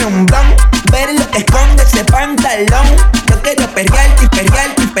fumarme un blon. Ver lo que esconde ese pantalón. Yo quiero perrearte y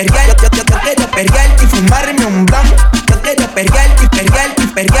perrearte y perrearte. Yo quiero perrearte y fumarme un blon. Yo quiero perrearte y perrearte y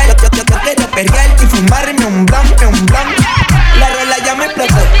perrearte. Yo quiero perrearte y fumarme un blon. La rola ya me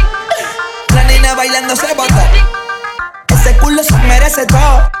explotó. La nena bailando se botó. Ese culo se merece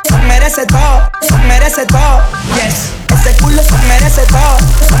todo. Se merece todo. Se merece todo. Yes. Ese culo se merece todo.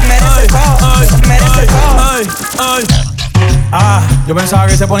 Se merece todo. Se merece todo. Ah, yo pensaba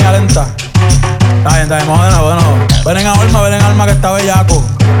que se ponía lenta. Está bien, vamos de nuevo. Ven en alma que está bellaco.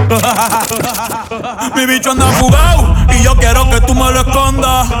 Mi bicho anda fugado y yo quiero que tú me lo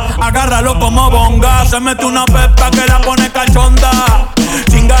escondas. Agárralo como bonga. Se mete una pepa que la pone cachonda.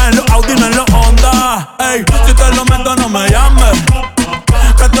 Chinga en los Audi, no en los Honda. Ey, si te lo meto no me llames,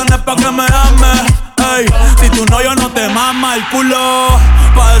 que esto no es pa' que me ames. Ey, si tú no, yo no te mama el culo.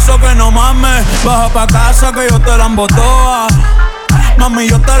 Pa' eso que no mames. Baja pa' casa que yo te la embotoa. Mami,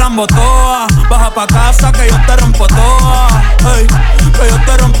 yo te la embotoa. Baja pa' casa que yo te rompo toa. Ey, que yo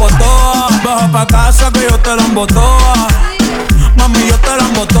te rompo toa. Baja pa' casa que yo te la embotoa. Mami, yo te la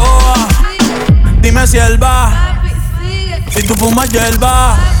embotoa. Dime si él va, si tú fumas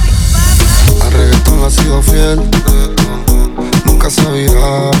hierba. Al reggaetón ha sido fiel, nunca se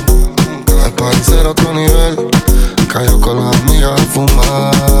virá. Al parecer otro nivel, cayó con las amigas a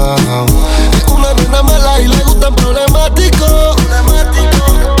fumar. Es una nena mala y le gustan problemáticos.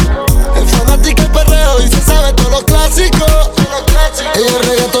 Es fanática del perreo y se sabe todos los clásicos. Ella es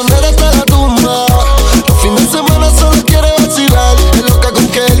reggaetonera hasta la tumba. Los fines de semana solo quiere vacilar. Es loca con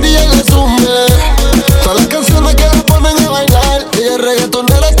que el DJ le zumbe todas las canciones que la ponen a bailar. Ella es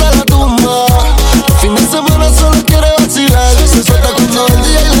reggaetonera hasta la tumba. Los fines de semana solo quiere vacilar. Se suelta cuando el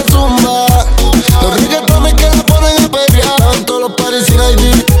DJ le zumba. Los reggaetones que la ponen a perrear. En todos los paris sin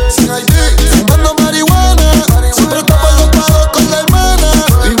ID, fumando marihuana. Siempre está por los pagos con la hermana.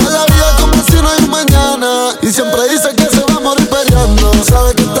 Vive la vida como si no hay un mañana. Y siempre dice que se va a morir peleando.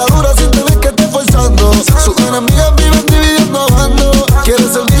 Sabe que está dura sin tener que estar forzando. Sus enemigas viven dividiendo bandos. Quiere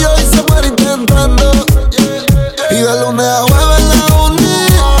ser mío y se muere intentando. Y de lunes a jueves en la uni,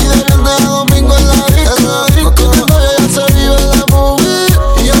 y de viernes a domingo en la disco. No tiene novia, ya se vive en la movie.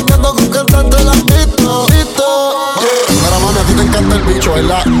 Y yo ando con cantantes, la han visto. Mira, mami, a ti te encanta el bicho,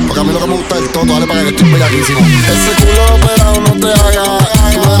 ¿verdad? Porque a mí lo que me gusta es el toto, dale para que estoy bellaquísimo. Ese culo operado no te haga.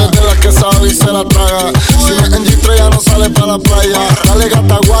 Tú eres de las que sabe y se la traga. Si no es en G3 ya no sale para la playa. Dale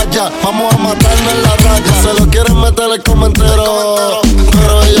gata guaya, vamos a matarnos en la raya. Se lo quieren meter el comentero,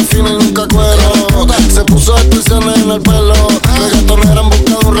 pero ella es fina y nunca cuero. Se puso extensiones en el pelo. Reggaetonera en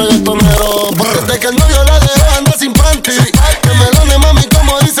busca de un reggaetonero. Desde que el novio la dejó anda sin panty. Que me lo mami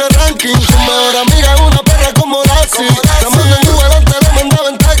como dice ranking. Tu mejor amiga es una perra como Lassie. La mando en Uber antes la mandaba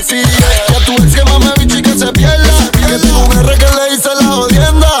en taxi. Ya tu ex que mame bicho y que se pierda. Que tengo un R que le hice la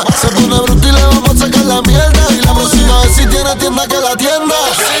jodienda. Se pone bruto y le vamos a sacar la mierda. Y la próxima vez si tiene tienda que la tienda.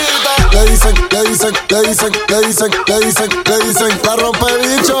 Le dicen, la rompe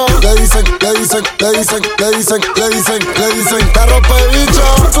bicho. Le dicen, la rompe bicho.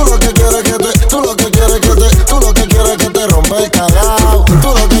 Tú lo que quieres que te, tú lo que quieres que te, tú lo que quieres que te rompa el cagao.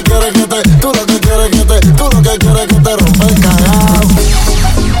 Tú lo que quieres que te, tú lo que quieres que te, tú lo que quieres que te rompa el cagao.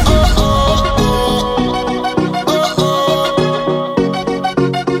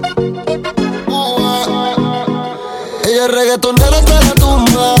 Ella es reggaetonera hasta la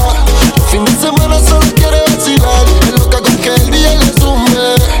tumba. Fin de semana solo quiere vacilar. Es loca con que el día le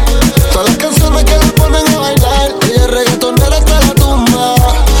zumbe todas las canciones que la ponen a bailar. Ella es reggaetonera hasta la tumba.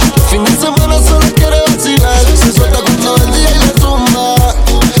 Fin de semana solo quiere vacilar. Se suelta cuando el día le zumba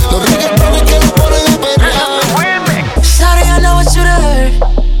los reggaetones que la ponen a perrear. Sorry, I know what you heard,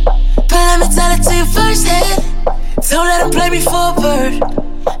 but let me tell it to you firsthand. Don't let them play me for a bird.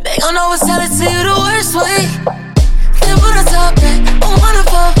 They gon' always tell it to you the worst way. They wanna talk back, I wanna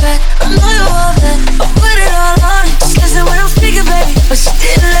fall back. I know you all that, I put it all on it. She listen when I'm speaking, baby, but she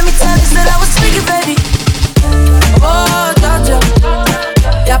didn't let me tell you that I was speaking, baby. Oh, Dodger,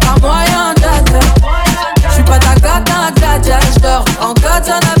 y'a pas moyen, Dodger. J'suis pas ta gata, Dodger. J'dors en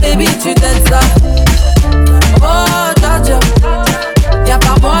katana, baby, tu t'aides ça. Oh, Dodger, y'a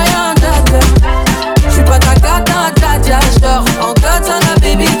pas moyen, Dodger. J'suis pas ta gata, Dodger. J'dors en katana,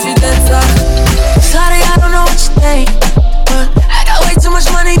 baby, tu t'aides ça.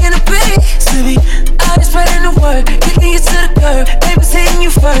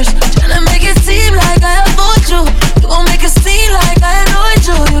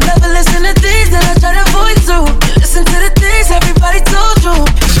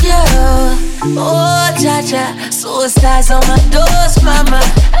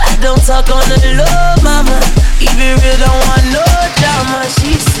 talk on the low, mama. Even real don't want no drama.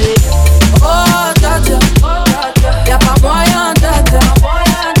 She said, oh, Dada, y'a pas moyen, Dada.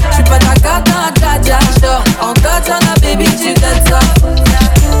 J'suis pas ta cata, Dada. En katana, baby, tu gâtes ça.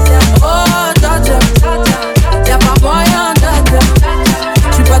 Oh, Dada, y'a pas moyen, Dada.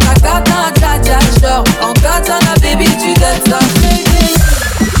 J'suis pas ta cata, Dada. En katana, baby, tu gâtes ça.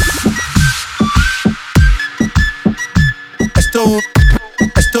 Esto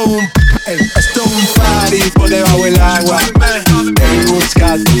es un party por debajo del agua. Ey,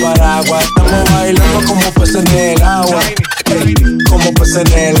 busca tu paraguas. Estamos bailando como peces en el agua. Ey, como peces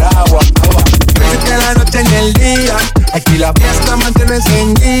en el agua. Que la noche en el día, aquí la fiesta mantiene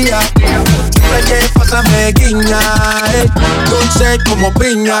encendida. Siempre que pasa me guiña, dulce como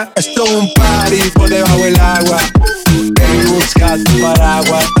piña. Esto es un party por debajo del agua. Ey, busca tu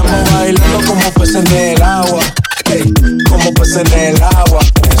paraguas. Estamos bailando como peces en el agua. Ey, como peces en el agua.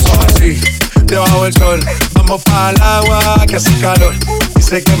 Eso así, debajo del sol. Vamos para el agua que hace calor.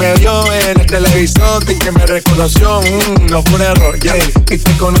 Dice que me vio en el televisor y que me reconoció, no fue un error, yeah. Y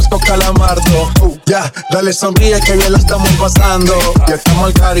te conozco, Calamardo, ya, dale sonríe que bien la estamos pasando. Ya estamos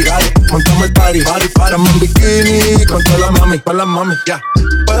al cari, montamos el party, estamos en bikini con todas las mami, ya.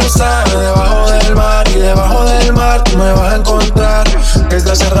 Puedo estar debajo del mar y debajo del mar tú me vas a encontrar.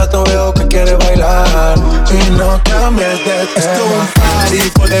 Desde hace rato veo que quieres bailar y no cambies de tema. Esto es un party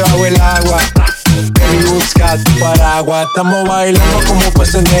por debajo del agua. Ey, busca tu paraguas. Estamos bailando como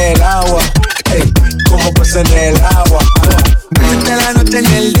peces en el agua. Ey, como peces en el agua. Desde la noche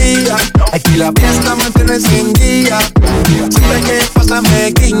en el día, aquí la fiesta mantiene encendida. Siempre que pasa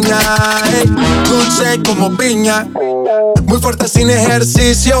me guiña, dulce como piña. Muy fuerte sin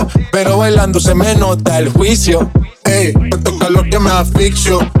ejercicio, pero bailando se me nota el juicio. Ey, tanto calor que me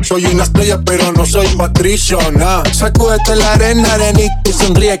asfixio. Soy una estrella pero no soy Patricio, nah. Sacúdete la arena, arenita y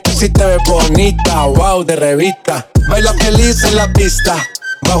sonríe que si te ves bonita. Wow, de revista. Baila feliz en la pista.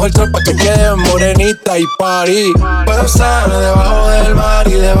 Bajo el sol pa' que quede morenita y party. Puedo estar debajo del mar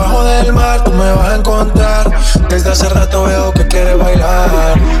y debajo del mar tú me vas a encontrar. Desde hace rato veo que quieres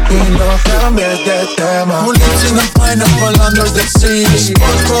bailar y no cambies de tema. Who lives in a pineapple under the sea?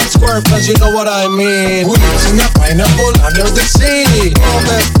 SpongeBob SquarePants, you know what I mean. Who lives in a pineapple under the sea? Bob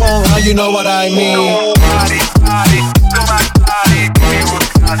Esponja, you know what I mean. Party, party, too much party. Me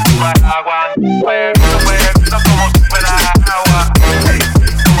gusta tu paraguas. Fuego como si fuera agua.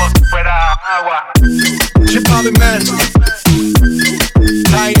 Fuera agua. Chip Bobby Man,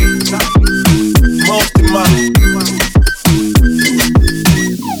 Tiny, Mosty Man.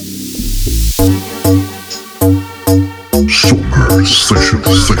 Summer Session.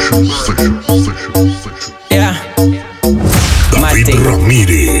 Yeah. David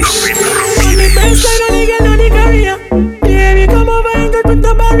Ramírez. Baby, come over and get with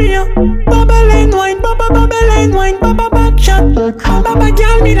the barrier. Bubble and wine, bubble back shot. Bubble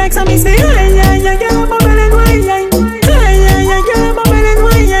girl, me like some say, yeah, bubble and wine, yeah,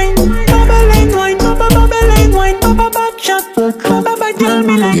 bubble and wine, bubble and wine, bubble back shot. Bubble girl,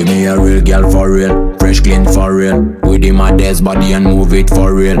 me like. Give me a real girl for real, fresh clean for real. With him a desk body and move it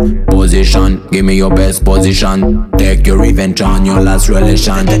for real. Position, give me your best position. Take your revenge on your last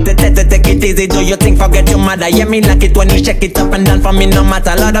relation. Take it easy, do you think forget your mother? Yeah, me like it when you shake it up and down for me, no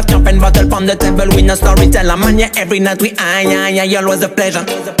matter. Lot of jumping bottle on the table, we no storyteller. Man, yeah, every night we you always a pleasure. On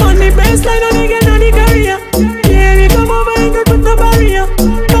the baseline, on the girl, on the career. Yeah, we come over and get with the barrier.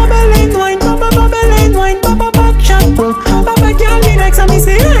 Bubble and wine, bubble back shot. Bubble girl, me like some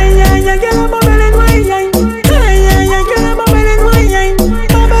say, yeah, bubble and wine, yeah, bubble and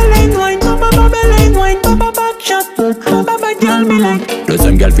wine, bubble back shot. Bubble girl, me like. The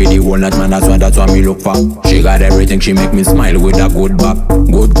same girl for the whole night, man, that's what me look for. She got everything, she make me smile with a good back.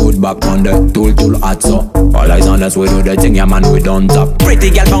 Good back on the tool hot so. All eyes on us, we do the thing, yeah man, we don't stop. Pretty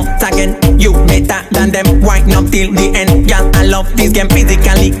girl bounce again, you better than them. Wind up till the end, girl, I love this game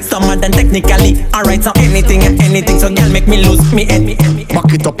physically, summer than technically. Alright, so anything, so girl make me lose me head.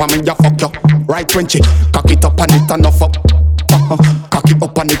 Back it up and me ya fuck you. Right 20, cock it up and it enough up. Cock it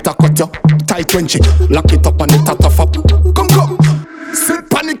up and it a cut you. Tight 20, lock it up and it a tough up. Come. Sit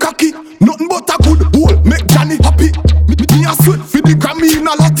panic cocky, nothing but a good hole. Make Johnny happy. Me a sweat for the Grammy in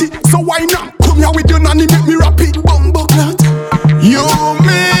a lottie. So why not come here with your nanny, make me rap it. Bumbo clot. You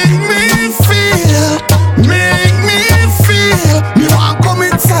make me feel. Me want come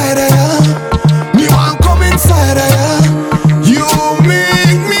inside of ya. Me want come inside of ya. You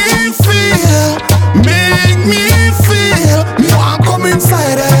make me feel. Me want come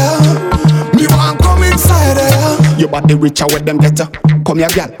inside of ya. Me want come inside of ya. Your body richer where them get ya. Come here,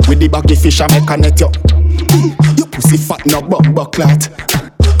 girl, with the baggy fish I make a net you. Your pussy fat no bumbo clot.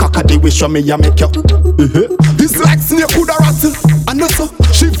 back of the way show me ya make you. It's like snake coulda rattle, and so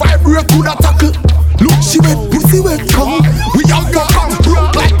she vibrate coulda tackle. Look, she wet, pussy wet, come. We have to come,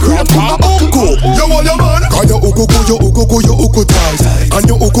 broke like cream from a buckle. You want your man? Cause your uku, your uku tight. And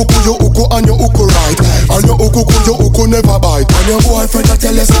your uku, and your uku right. And your uku never bite. And your boyfriend a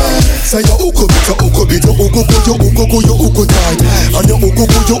tell us, say your uku bit, your uku tight. And your uku,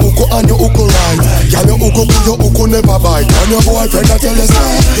 and your uku right. And your uku never bite. And your boyfriend a tell us,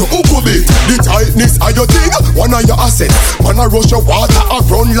 your uku bit, the tightness of your thing, one of your assets. Man a rush your water, a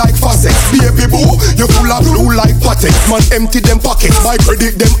run like faucets. Baby boo, you full of blue like patex. Man empty them pockets, my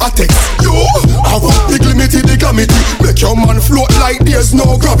credit them attics. You have a big limited calamity. Make your man float like there's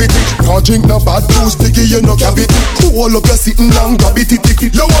no gravity. Can't drink no bad juice, piggy you no cavity. Hold up your sitting down, grab it, tick.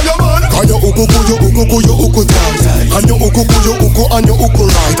 You want your man? And your uku tight. And your uku, and your uku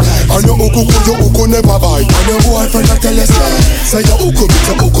right. And your uku never bite. And your boyfriend a tell us, say your uku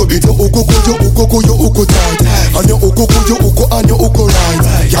bit, your uku tight. And your uku, and your uku right.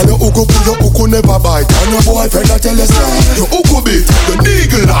 And your uku never bite. And your boyfriend a tell us, your uku bit, the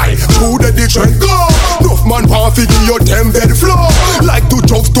eagle eye. Through the ditch and go. Enough man want to give your 10 bed floor. Like to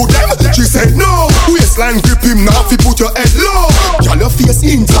jump to them, she said no. Waistline grip him, now fi put your head low. Y'all your face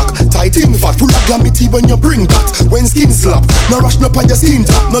intact, tight in fat. Full of glamity when you bring that. When skin slap, no rush no on your skin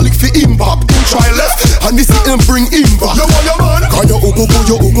tap. No lick fi impact, him try left. And this him bring him back. You want your man? Cause your uku tight.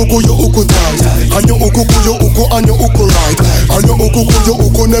 And your uku, and your uku right. And your uku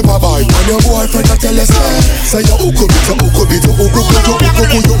never bite. And your boyfriend a tell us, say your uku bit, your uku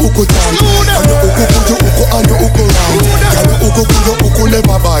tight. And your uku, and your uku right. And your uku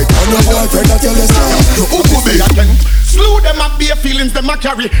never bite. And your boyfriend a tell us, your uku bit. Slew them up bare feelings them a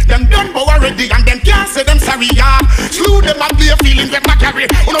carry. Them done bow already and them can't say them sorry, yeah. Slew them up bare feelings them a carry.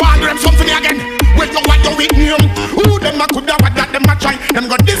 Who no want them something again? Wait no what you with me. Who them a coulda what that them a try?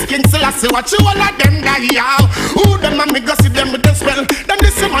 Them got this king still a say what you all of them die, yeah. Who them a me go see them with the spell? Them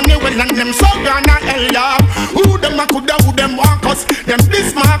this money well and them so gonna hell, yeah. Who them a coulda who them want us? Them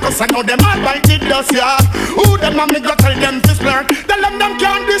this Marcus I know them all bite it dust, yeah. Who them a me go tell them this flirt? Tell them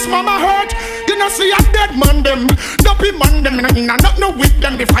can't this mama hurt. You know see a dead man them. Be man them, not no with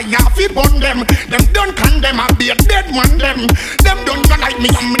them. The fire fi burn them. Them don't condemn, I be a dead man them. Them don't go like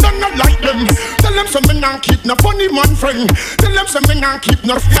me, and me don't not like them. Tell them some me not keep no funny man friend. Tell them some me not keep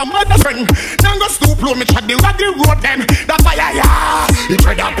no mother friend. Now go stoop low, me try the road them. The fire, yeah, he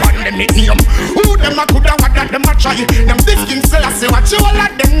tread upon them it name. Who them a coulda what that them a try? Them this king still a say what you all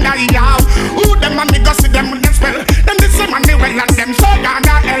of them die, yeah. Who them a me go see them with them spell? Them this money well and them so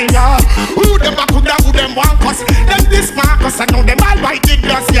gonna hell, yeah. Who them a coulda who them want cause? Them this Marcus, I know them all white it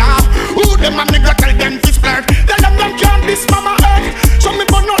does, yeah. Who them a me go tell them this flirt? Tell them can't this mama earth. So me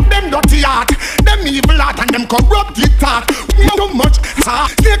burn out them dirty heart. Them evil heart and them corrupt it talk. No too much, sir.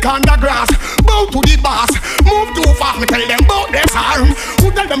 Snake on the grass. Bow to the boss. Move too fast, me tell them about this harm.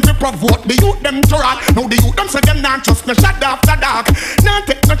 Who tell them to provoke the youth them to rock? Now the youth them say them not trust no shot after dark. Now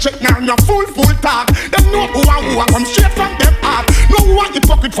take no check now, no full talk. Them know who I come straight from them heart. No who I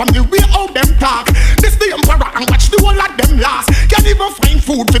hypocrite from the way how them talk. This the emperor and watch the whole of them last. Can't even find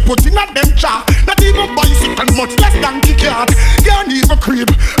food to put in at them jar. Not even bicycle, much less than the cat. Can't even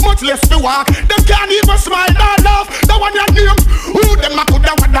creep, much less to walk. Them can't even smile or laugh. The one your name, who them a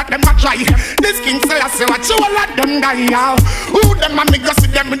coulda what that them a try? This king still a say what you all of them die, yeah. Who them a me go see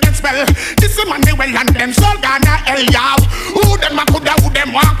them with them spell? This money well and them soul gonna hell, yeah. Who them a coulda who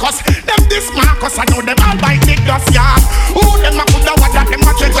them want cause? Them this Marcus I know them all bite it dust, yeah. Who them a coulda what that them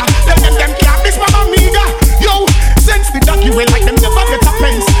a treasure? Them can't this mama amiga, yo. Since the dog you will like them never get a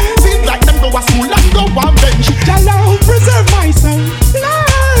pence. Seems like them go a school and go on bench. Jalo preserve my soul.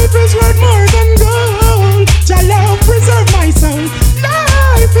 Life is worth more than gold. Jalo preserve my soul.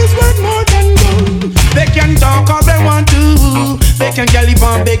 Life is worth more than gold. They can talk all they want to. They can get live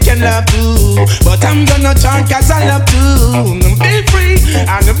on, they can love too. But I'm gonna talk cause I love to. Be free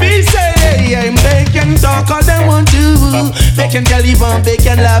and be safe. They can talk all they want to. They can get live on, they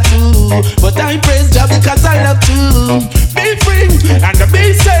can love too. But I praise God because I love to. Be free and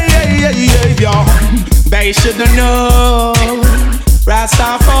be safe. They shouldn't know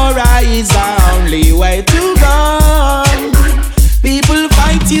Rastafari is the only way to go. People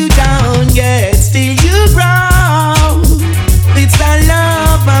fight you down, yet still you grow. It's the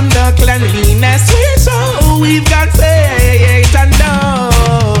love and the cleanliness we show. We've got faith and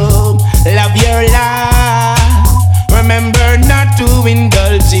love. Love your life. Remember not to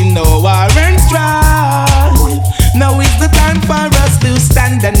indulge in no war and strife. Now is the time for us to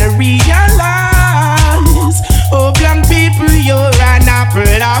stand and realize. Oh, young people, you're an apple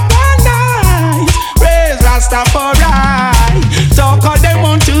of my eyes. Praise Rastafari. Talk all they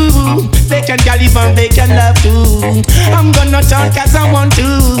want to. I'm gonna talk as I want to.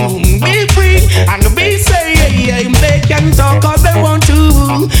 Be free and be say, they can talk all they want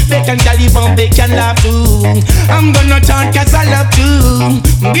to. They can tell you they can laugh too. I'm gonna talk as I love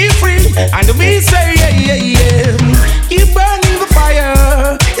to. Be free and be say, keep burning the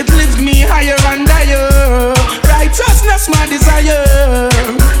fire. It lifts me higher and higher. Righteousness my desire.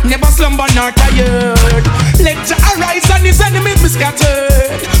 Never slumber nor tired. Let Jah arise and his enemies be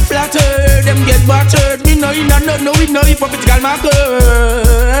scattered. Flattered, them get battered. We know we know hypocritical markers.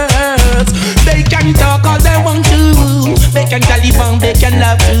 They can talk all they want to. They can Taliban, they can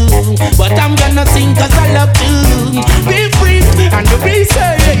love too. But I'm gonna sing cause I love to. Be free and be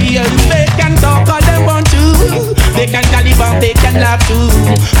safe. They can talk all they want to. They can Taliban, they can love too.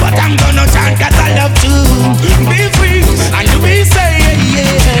 But I'm gonna chant cause I love to. Be free and be safe.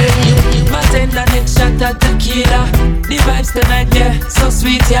 My tender next shot at tequila. The vibes tonight, yeah, so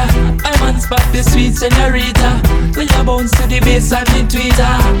sweet, yeah. I'm on spot, the sweet señorita. When you bounce to the bass and the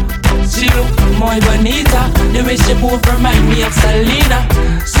tweeter. She look muy bonita. The way she move remind me of Selena.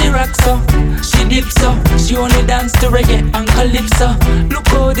 She rocks so, she dips so. She only dance to reggae and calypso. Look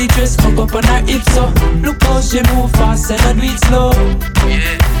how the dress hug up on her hips so. Look how she move fast and I do it slow.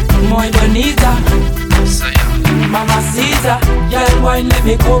 Yeah, muy bonita. Mama Caesar, y'all wine, let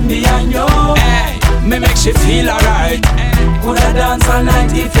me come behind you. Hey, me make she feel alright. Coulda dance all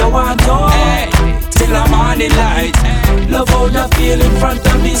night if you want to. Hey, till the morning light. Love how you feel in front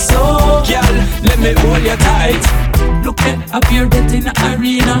of me, so girl, let me hold you tight. Look at up here that in the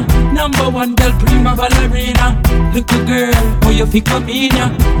arena. Number one girl, prima ballerina. Little girl, how you feel come in ya?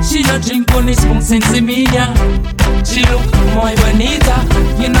 She no drink only spoon since me ya. She look muy bonita.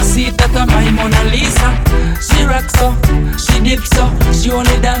 You know see that I'm my Mona Lisa. She rocks so, she dips so. She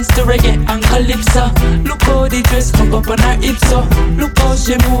only dance to reggae and calypso. Look how the dress hug up on her hips so. Look how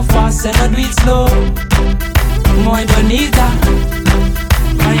she move fast and I do it slow. Muy bonita.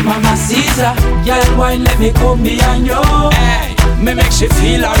 My mama Caesar, y'all wine, let me come behind you. Hey, me make she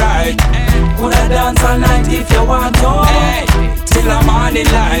feel alright. Coulda dance all night if you want to. Hey, till the morning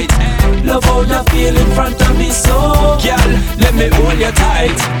light. Love how you feel in front of me, so girl, let me hold you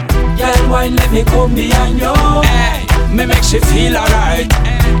tight. Y'all wine, let me come behind you. Hey, me make she feel alright.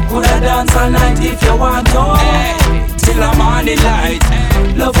 Coulda dance all night if you want to. Hey, till the morning light.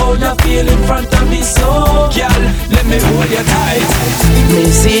 Love how you feel in front of me, so girl, let me hold you tight.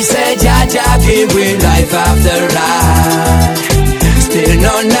 Missy said, Jah give we life after life. Still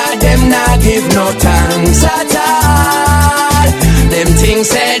none of them not give no thanks at all. Them things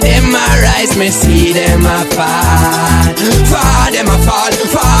say them a rise, me see them a fall. For them a fall,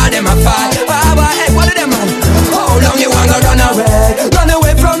 for them a fall. Hey, what of them man? How long you wanna run away? Run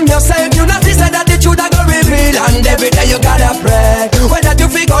away from yourself. You not say that the truth I go reveal. And every day you gotta pray. What that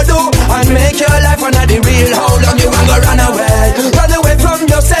you figure do and make your life under the real. How long you wanna run away? Run away from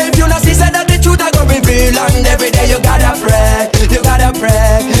yourself. You not say that the truth I go reveal. And every day you gotta pray. You gotta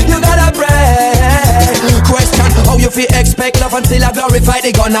pray. You gotta pray. Question, how you feel expect love until I glorify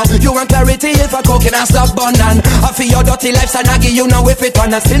the gunner? You want clarity if I cook and stop burning. I feel your dirty life and I give you know if it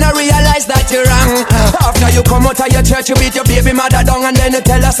on. I still not realize that you're wrong. After you come out of your church, you beat your baby mother down. And then you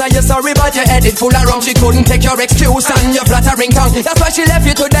tell us that you're sorry but your head is full of rum. She couldn't take your excuse and your flattering tongue. That's why she left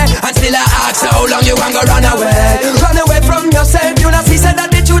you today. And still I ask how long you want to run away. Run away from yourself. You know she said that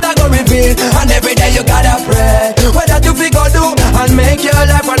the truth I go reveal. And every day you gotta pray. What that you figure do and make your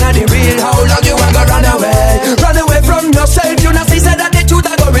life under the real. How long you want to run away? Run away from yourself. You know she said that the truth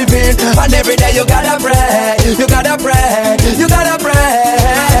I go reveal. And every day you gotta pray. You gotta pray. You gotta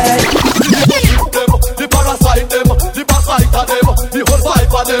pray. The parasite them, the parasite of them, the whole vibe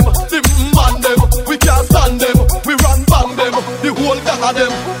of them, the man them, we can't stand them, we run bang them, the whole gang of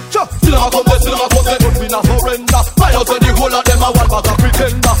them. Still a come there, but we not surrender. Find out the whole of them a one bag of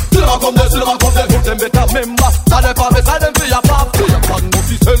pretender. Still a come there, put them better member. Stand up beside them, be a pop, be a man must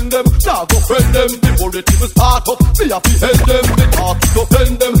be send them. Now go friend them, before the team start up, be a fi end them. The talk to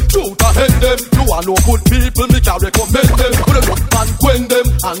offend them, shoot a head them. You are no good people, me can recommend them. Put them up and quend them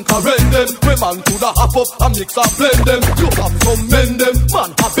and correct them. We man to the hop up and mix and blend them. You have some mend them, man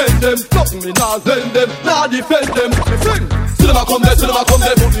have bend them. Nothing me nah lend them, nah defend them. Me friend, still a come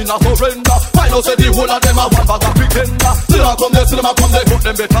there, but we not surrender. Find out say the whole of them a one bag of pretender. Still a come there, put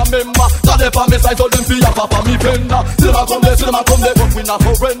them better member. Got them for me side so them be a papa me vendor. Still a come there, but we not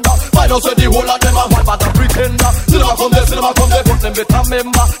surrender. Find out say the whole of them a one bag of pretender. Still a come there, put them better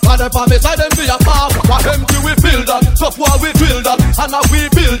member. Got them for me side them be a papa. What empty we build that, tough war we drill that, and now we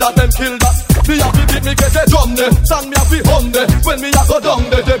build that them kill that. Me a fi beat me get a drum there, sang me a fi hum there. When me a go down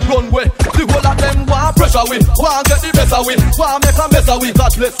there, they run way. The whole of them want pressure we, want get the best of we, want make a mess of we.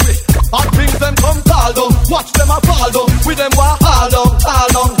 God bless we. And things them come call down. Watch them a fall down. With them wa haul down, haul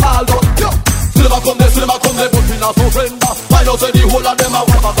down, haul down. Yo. Still them a come there, but we not surrender. I know say the whole of them a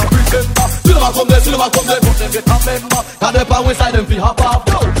want as a pretender. Still them a come there, but them get a member. Can they power inside them fi hop off.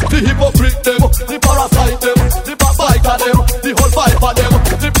 Yo. The hypocrite them, the parasite them, the backbiter them, the whole viper them,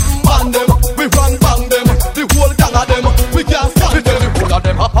 the man them. We run bang them, the whole gang of them. We can't stand it, the whole of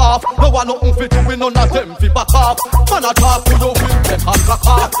them hop off. No one nothing fit to win, none of them fi back off. Man a talk to you with them and crack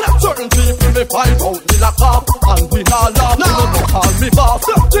off. Certain people may find out me lock off, and we not laugh. You no call me boss.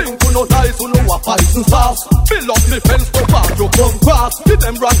 Think you no lies, you know a fighting sauce. Fill up the fence to pass, you come cross. Give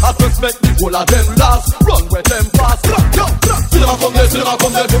them run hot, respect the whole of them last. Run where them pass. Yo, still a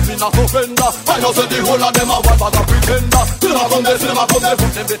come there, but we not surrender. I know say the whole of them a one bag of pretender. Still a come there,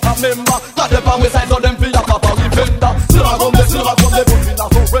 but them get a member. Got them on we side, so them feel a proper defender. Still a come there, but we not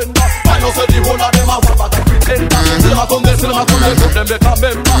surrender. I know say the whole of them a one bag of pretender. Still a come there, but them get a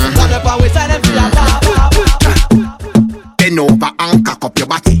member. Got them on we side, them feel a bend over and cock up your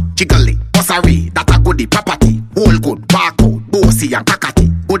body. Jiggle it, bossary, that a goodie property. Whole good, bark out, bossy and cockatty.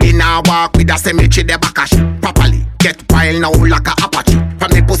 Goodie now walk with a cemetery, the backash. Properly, get wild now like a Apache.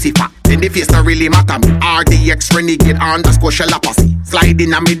 From the pussy fat, then the face not really matter me. RDX renegade underscore shell pussy. Slide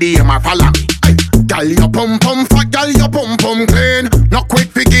in a medium or follow me. Gal your pum pum fat, gal your pum pum clean. Not quick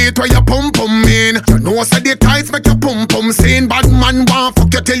forget where your pum pum mean. You know say the tights make your pum pum seen. Bad man want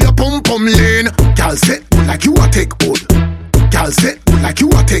fuck you till your pum pum lean. Gal sit like you a take hold. Gal sit like you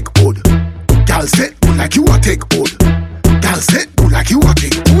a take hold. Gal sit like you a take hold. Gal sit like you a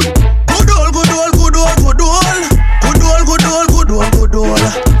take hold. Good old, good old, good old, good old. Good old, good old, good old, good old.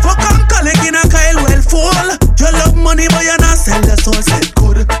 Fuck and collect in a Kyle well full. You love money but you not sell the soul. Said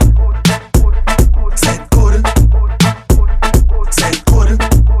good. Said good. Said good.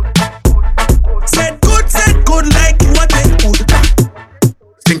 Said good, said good like you a take good.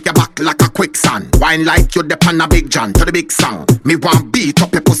 Sink your back like a quicksand. Wine like you dep on a big John to the big song. Me want beat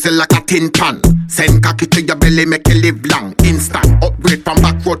up your pussy like a tin pan. Send cocky to your belly, make you live long. Instant upgrade from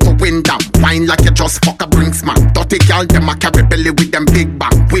back road to Windham. Wine like you just fuck a Brinks man. Dirty girl, them a carry belly with them big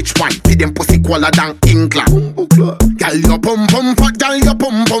bang. Which one? Feed them pussy cooler than England. Girl, your pum pum fat, girl, your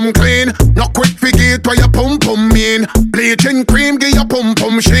pum pum clean. Not quick forget where your pum pum mean. Bleaching cream, give your pum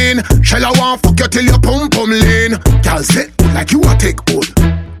pum sheen. Shall I want fuck you till your pum pum lean? Girl, sit like you a take hold.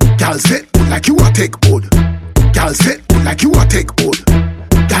 Girl, sit like you a take hold. Girl, sit like you a take hold.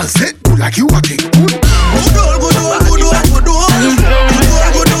 Girl, sit like you a take hold. Good old, good old, good old, good old. Good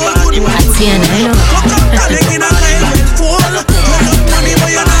old, good old, good old. Fuck up, collect in a Kyle well full. You love money but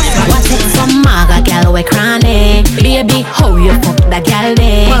you not sell. What's it some maga gal we cranny? Baby, how you fuck that gal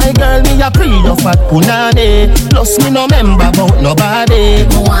day? My girl, me a pre no fat punani. Plus me no member about nobody.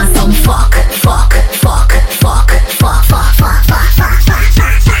 Me want some fuck, fuck, fuck, fuck, fuck, fuck, fuck, fuck, fuck, fuck.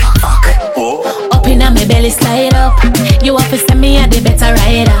 Up inna me belly slide up. You have to send me a the better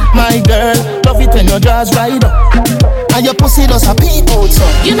rider. My girl, love it when your jaws ride up. And your pussy does a peep out so.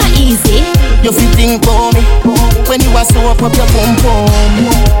 You not easy. You fit think for me when you a so up your pum pum.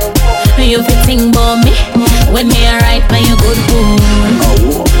 You fit think for me when me a ride by your good boom.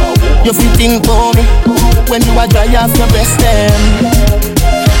 You fit think for me when you a dry off your breast stem.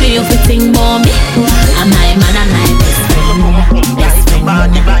 You fit think for me. I'm my man, I'm my best friend. Best friend.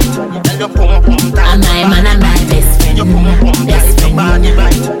 I'm my man, I'm my best friend. Best friend.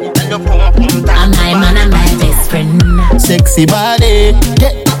 I'm my man, I'm my best friend. Sexy body,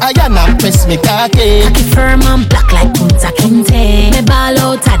 get iron and press me cocky. Cocky firm and black like Punta Kinte. Me ball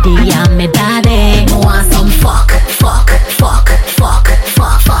out a day and me daddy. Me want some fuck, fuck, fuck, fuck,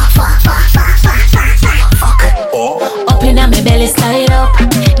 fuck, fuck, fuck, fuck, fuck, fuck. Up inna me belly slide up.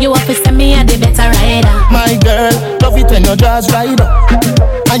 You have to send me a the better rider. My girl, love it when your jaws ride up.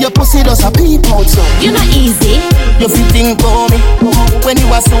 And your pussy does a peep out so. You not easy. You fit think for me when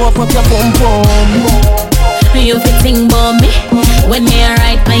you a so up your pum pum. You fit think for me when me a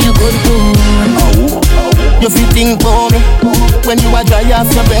ride by your good boom. You fit think for me when you a dry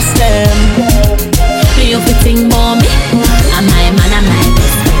off your breast stem. You fit think for me. I'm my man, I'm my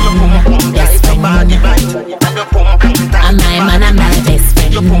best friend. Best friend. I'm my man, I'm my best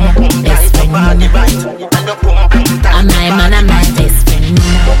friend. Best friend. I'm my man, I'm my best friend.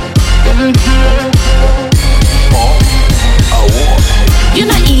 You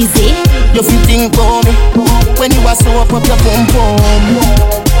not easy. You fit think for me when you a so up your pum pum.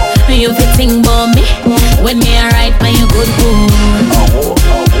 You fit think for me when me a ride by your good boom.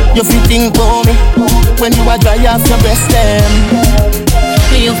 You fit think for me when you a dry off your breast stem.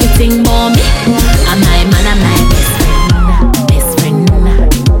 You fit think for me. I'm my man, I'm my best friend. Best friend.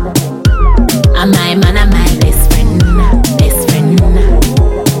 I'm my man, I'm my best friend. Best friend.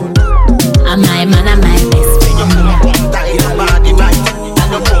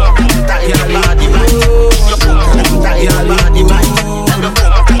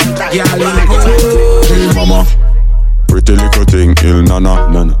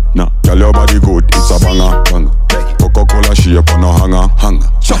 Girl, your body good, it's a banger, banger. Coca-Cola shape on a hanger, hanger.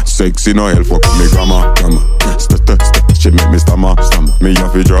 Sexy no help, fuck me grammar, grammar. She make me stammer, stammer. Me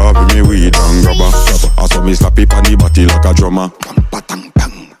have to drop with me weed and grabber, grabber. I saw me slap it on the body like a drummer.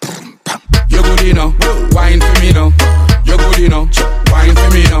 You good enough, wine for me now. You good enough, wine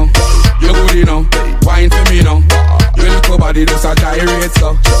for me now. You good enough, wine for me now. Your little body does a gyrate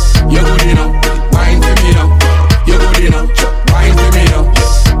so. You good enough, wine for me now. You good enough, wine for me now.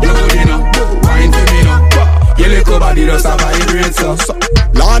 You good enough, wine for me now. Your little body does a vibrate so.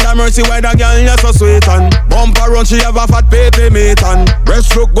 Lord have mercy, why the girl you so sweet and bumper run, she have a fat baby meat and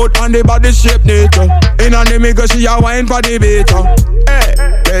breast look good and the body shape nature. In a name go she a wine for the beta. Hey,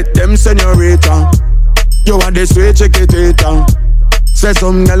 get them senorita. You are the sweet chiquitita. Say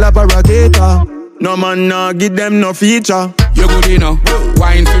some girl a paragator. No man nah give them no feature. You good enough,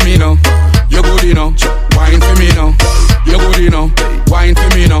 wine for me now. You good enough, wine for me now. You good enough, wine for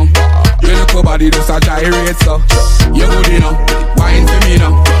me now. Your little body does a gyrate so. You good enough, wine for me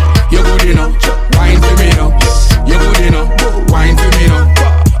now. You good enough, wine for me now. You good enough, wine for me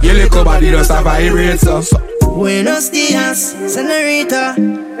now. Your little body does a vibrate so. Buenos dias, senorita.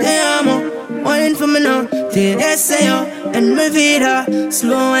 Te amo, wine for me now. Te deseo en mi vida.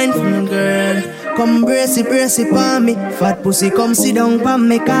 Slow wine for me, girl. Come brace it pa me. Fat pussy, come sit down pa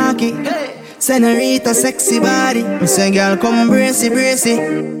me cocky. Senorita, sexy body. Me say, girl, come brace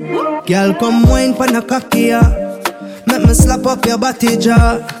it. Girl, come wine pa na cocky, yeah. Make me slap up your body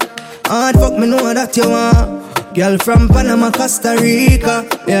jaw. Hard fuck, me know that you want. Girl from Panama, Costa Rica.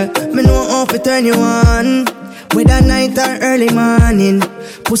 Yeah, me know how to turn you on. Whether night or early morning.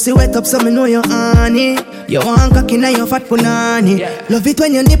 Pussy wet up so me know you're honey. You want cocky now you fat punani. Love it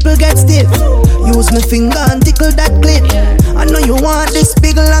when your nipple gets stiff. Use my finger and tickle that clit. I know you want this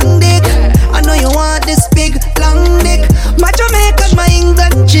big long dick. I know you want this big long dick. My Jamaican, my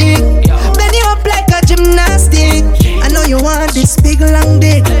England chick. Bend you up like a gymnastic. I know you want this big long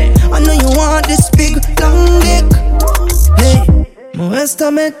dick. I know you want this big long dick. Hey,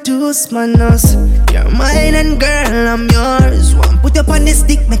 Moesta me tus manos. You're mine and girl, I'm yours. One put up on the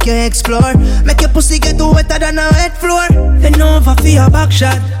stick, make you explore. Make your pussy get wetter than a wet floor. Bend over for your back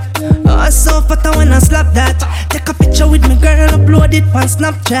shot. Oh, so fat when I slap that. Take a picture with me, girl, upload it on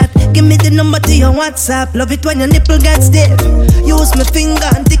Snapchat. Give me the number to your WhatsApp. Love it when your nipple gets stiff. Use my finger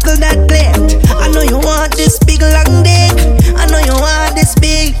and tickle that clit. I know you want this big long dick. I know you want this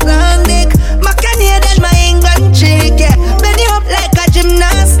big long dick. My Canadian, my England chick, yeah. Bend you up like a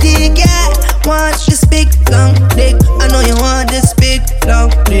gymnastic, yeah. Want this big long dick. I know you want this big long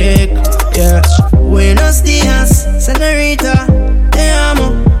dick, yeah. Buenos dias, senorita. Te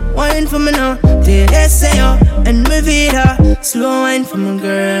amo. Wine for me now, te deseo en mi vida. Slow wine for me,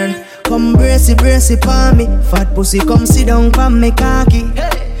 girl. Come brace it pa me. Fat pussy, come sit down pa me cocky.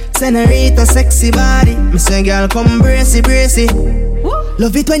 Senorita, sexy body. Me say, girl, come brace it.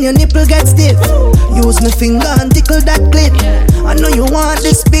 Love it when your nipple gets stiff. Use my finger and tickle that clit. I know you want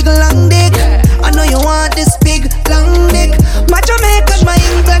this big long dick. I know you want this big long dick. My Jamaican, my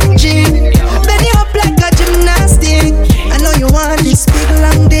England chick. Bend you up like a gymnastic. I know you want this big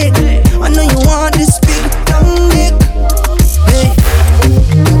long dick. I know you want this big long dick. Hey.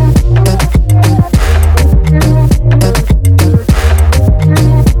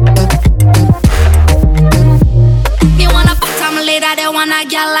 Me wanna put time later, they want a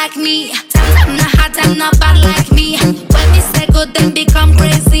girl like me. I'm not hot, I'm not bad like me. When me say good, then become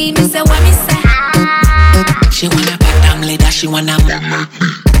crazy. Me say when me say she wanna back damn later, she wanna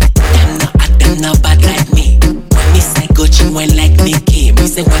them not hot, them not bad like me. When me say good, she went like Nicki. Me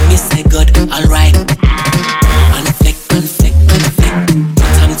say when me say good, alright. Unflick. No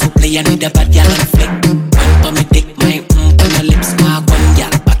time to play, I need a bad girl and flick. One for me dick, my on your lips, mark one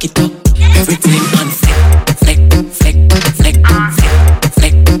girl, back it up. Everything unflick. Everything unflick.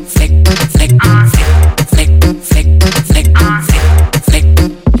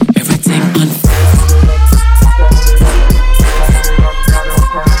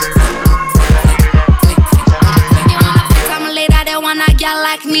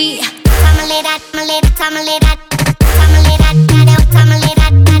 like me.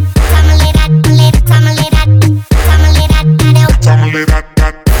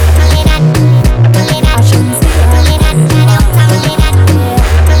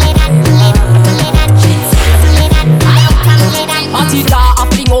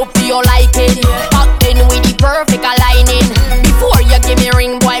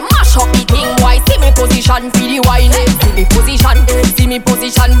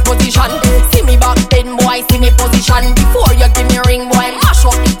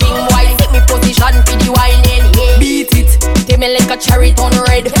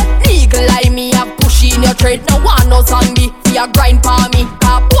 head. Eagle eye me a push in your tread. No one no zombie, fi a grind pa me.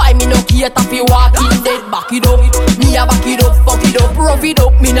 Boy me no cater fi walking dead. Back it up, me a back it up, fuck it up, rough it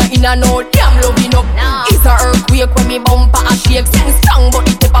up. Me no in a no damn loving up. It's a earthquake when me bumper a shake. Sing strong but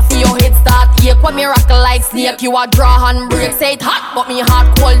the tip of your head start ache. When me rock like snake, you a draw hand break. Say it hot but me heart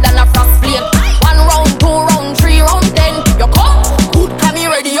cold than a frost flake. 1 round, 2 round, 3 round, 10. You come, good, can me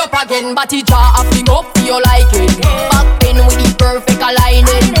ready up again. But it jaw a fling up, feel like it. Back then with the perfect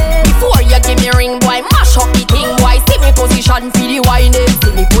aligning. Before you give me ring, boy, mash up the thing, boy. See me position, feel the whining.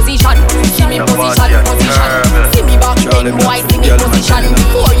 See me position, see me position, position. See me back then, boy, see me position.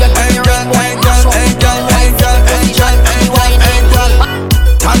 Before you give me ring, boy, mash up the thing, boy. See me position, feel the whining.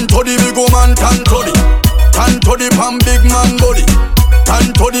 Tan to the big woman, tan to the. Tan to the pan big man body. Tan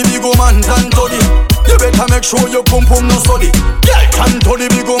to the big woman, tan to the. You better make sure your pum pum no study. Yeah, tan to the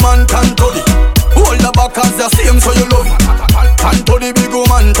big woman, tan to the. Hold the back as the same so you love it. Tan to the big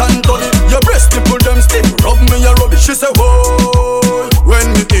woman, tan to the. Your breast nipple them stiff, rub me a rubbish. She say whoa, when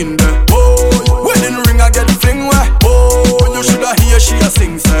me in there, whoa. Wedding ring I get fling where, whoa. You shoulda hear she a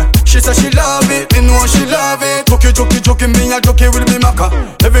sing say. She say she love it, me know she love it. Jockey, me a jockey with me maca.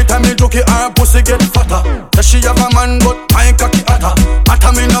 Every time me jockey, her pussy get fatter. Say she have a man, but I ain't cocky atta.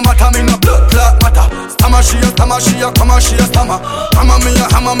 Matter me no blood clot matter. Stammer she a, come she a stammer. Hammer me a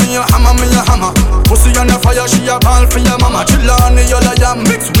hammer. Pussy on the fire, she a ball for your mama. Chillani yellow yam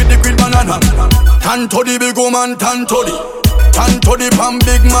mixed with the green banana. Tan to the big woman, tan to the. Tan to the pan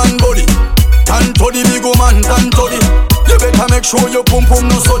big man body. Tan to the big woman, tan to the. You better make sure your pum pum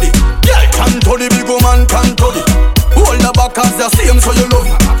no study. Yeah, tan to the big woman, tan to the. Hold the back as the same so you love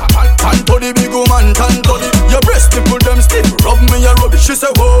it. Tan to the big woman, tan to the. Your breast nipple them stiff, rub me a rubbish. She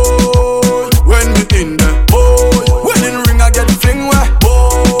say whoa, when me in there, whoa. Wedding ring I get fling where,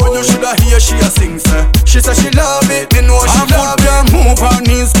 whoa. You shoulda hear she a sing say. She say she love it, me know she love it. Can't move her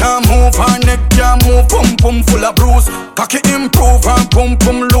knees, can't move her neck, can't move pum pum full of bruise. Cocky improve and pum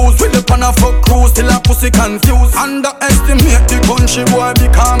pum loose. With the pan of a cruise till her pussy confused. Underestimate the country boy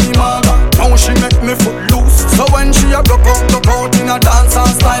become me mother. Now she make me foot loose. So when she a broke out in a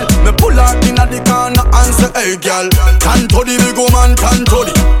dancehall style, me pull her in a the corner and say, hey girl, tan to the big woman, tan to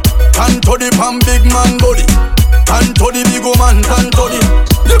the. Tan to the pan big man body. Tan to the big woman, tan to the.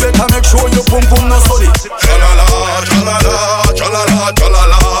 You better make sure your pum pum no study. Chalala, chalala, chalala,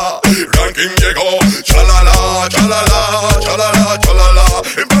 chalala. Ranking llegó. Chalala, chalala, chalala, chalala.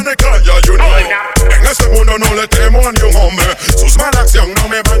 En Panecaya, you know. En este mundo no le temo a ni un hombre. Sus malas acciones no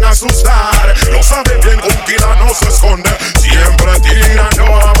me van a asustar. Lo sabe bien, un killer no se esconde. Siempre tirando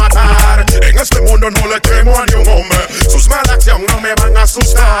a matar. En este mundo no le temo a ni un hombre. Sus malas acciones no me van a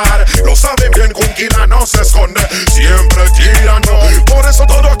asustar. Lo sabe bien, un killer no se esconde. Siempre tirando. Por eso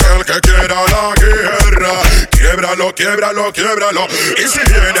todo aquel que quiera la guerra, quiebralo, quiebralo, quiebralo. Y si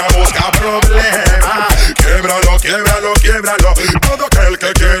viene a buscar problemas, quiebralo, quiebralo, quiebralo. Todo aquel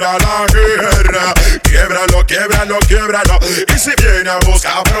que quiera la guerra, quiebralo, quiebralo, quiebralo. Y si viene a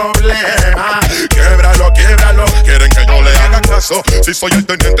buscar problemas, quiebralo, quiebralo. Quieren que yo le haga caso. Si soy el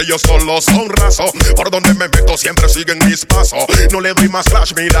teniente, yo solo son raso. Por donde me meto siempre siguen mis pasos. No le doy más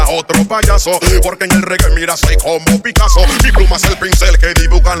flash, mira otro payaso. Porque en el reggae, mira, soy como Picasso. Mi pluma es el pincel que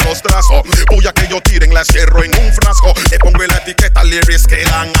dibujan los trazos. Voy a que yo tiren, la cierro en un frasco. Le pongo la etiqueta lyrics que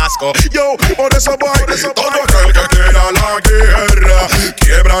dan asco. Yo, por eso voy, todo aquel que quiera la guerra,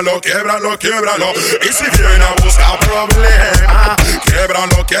 quiebralo, quiebralo, quiebralo. Y si viene a buscar problemas,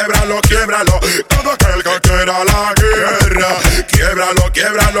 quiebralo, quiebralo, quiebralo. Todo aquel que quiera la guerra, quiebralo,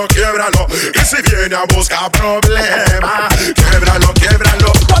 quiebralo, quiebralo. Y si viene a buscar problemas, quiebralo,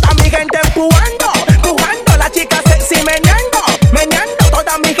 quiebralo. Toda mi gente empujando, empujando. La chica sexy meneando, meneando.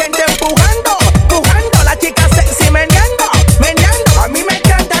 Toda mi gente empujando, empujando. La chica sexy meneando, meneando. A mí me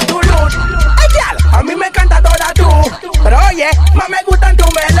encanta tu look, a mí me encanta toda tú. Pero oye, más me gustan tus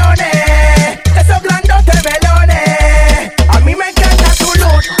melones, esos blandos de melones. A mí me encanta tu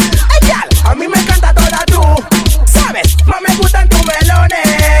look, a mí me encanta toda tú. ¿Sabes? Más me gustan tus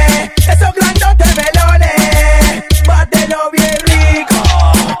melones, esos blandos de melones. Bátelo bien rico,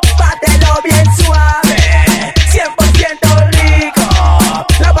 bátelo bien suave, 100% rico.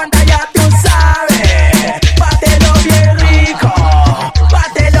 La banda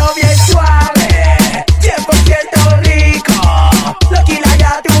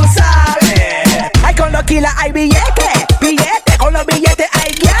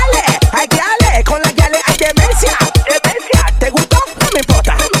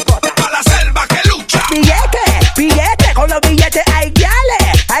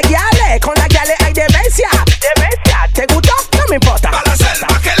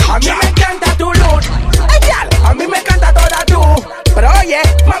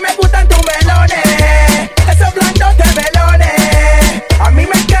Más me gustan tus melones, esos blandos de melones. A mí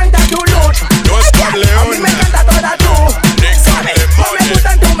me encanta tu look. A mí me encanta toda tú. Más me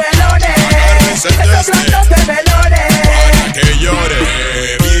gustan tus melones, esos blandos de melones. Para que llore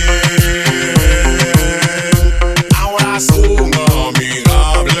bien. Ahora suma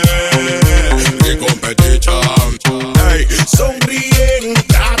amigable y competición. Hey, sonríen,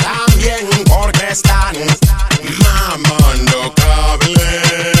 tratan bien porque están mamando cable.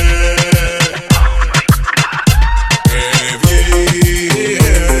 Bien,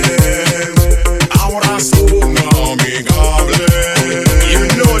 ahora suma amigable. You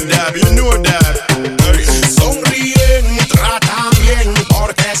know that. Hey, sonríen, tratan bien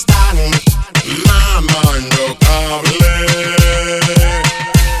porque están mamando cable.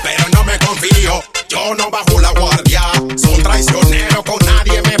 Pero no me confío, yo no bajo la guardia. Son traicioneros, con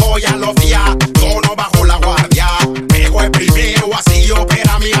nadie me voy a lo fiar. Yo no bajo la guardia, pego el primero, así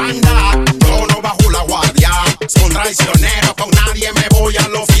opera mi banda. Yo no bajo la guardia, son traicioneros, con nadie me voy a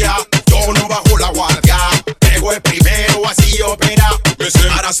lo fiar. Yo no bajo la guardia, pego el primero, así opera.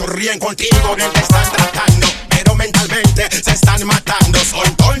 Ahora sonríen contigo, bien te están tratando, pero mentalmente se están matando.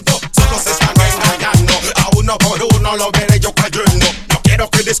 Son tontos, solo se están engañando. A uno por uno lo veré yo cayendo. No quiero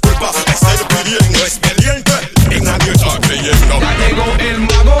que disculpas me estén pidiendo. Es valiente y nadie está creyendo. Ya llegó el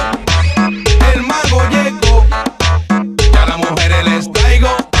mago llegó. Ya a las mujeres les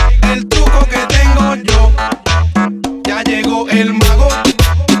traigo el truco que tengo yo. Ya llegó el mago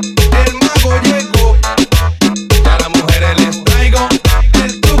llegó. Ya a las mujeres les traigo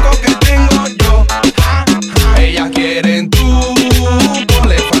el truco que tengo yo. Ellas quieren truco,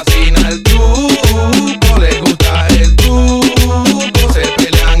 les fascina el truco, les gusta el truco, se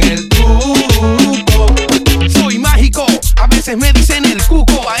pelean el truco. Soy mágico, a veces me dicen el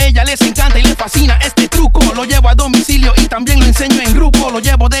cuco. A ella les encanta y les fascina este truco. Lo llevo a domicilio y también lo enseño en grupo. Lo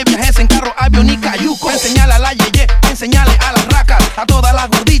llevo de viajes en carro, avión y cayuco. Enseñale a la yeye, enseñale a las racas, a todas las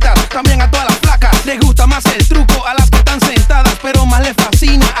gorditas, también a todas las flacas. Les gusta más el truco a las que están sentadas, pero más les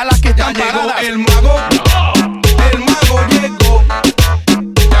fascina a las que están paradas. Ya llegó el mago llegó.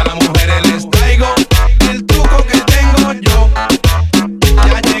 Ya a las mujeres les traigo el truco que tengo yo.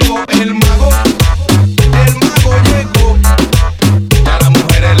 Ya llegó el mago llegó. Ya a las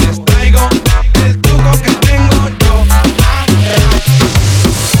mujeres les traigo el truco que tengo yo.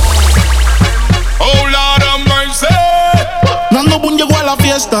 Oh Lord of mercy. Nando Boom llegó a la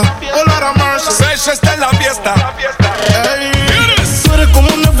fiesta. Oh Lord of mercy. Sesh está en la fiesta. Ey, tú eres como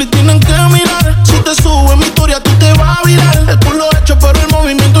Netflix, tienen que mirar. Si te subo en mi historia, tú te vas a virar. El culo hecho, pero el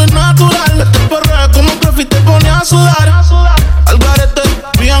movimiento es natural. Este perreo es como Prefi, te pone a sudar. Al garete,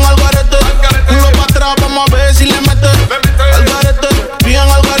 bien al garete. Culo pa' atrás, vamos a ver si le mete. Al garete, bien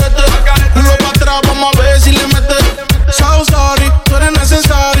al garete. Culo pa' atrás, vamos a ver si le mete. So sorry, tú eres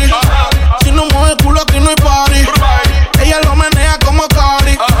necesario. Si no mueve culo, aquí no hay party. Ella lo menea como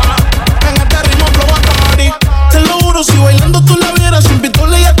Cari. En este ritmo flow a Cari. Te lo juro, si bailando tú la vieras sin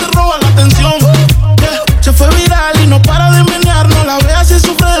pistola, ella te roba la atención. Yeah, se fue viral y no para de menear. No la veas si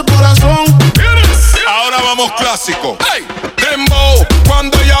sufre del corazón. Ahora vamos clásico. Hey, dembow.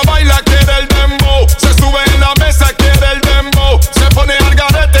 Cuando ella baila quiere el dembow. Se sube en la mesa quiere el dembow. Se pone al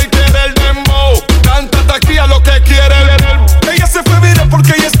garete y quiere el dembow. Tanta taquilla lo que quiere el dembow. Ella se fue viral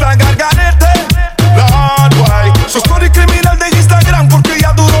porque ella está en el garete. Lord, why? Su story criminal de Instagram porque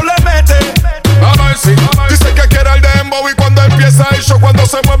ella duro le mete. A ver si dice que quiere el dembow y cuando empieza el show, cuando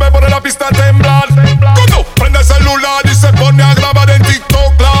se mueve por la pista a temblar. Cuando prende el celular y se pone a grabar en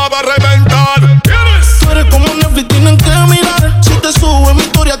TikTok, la va a reventar. Tú eres como Netflix, tienen que mirar.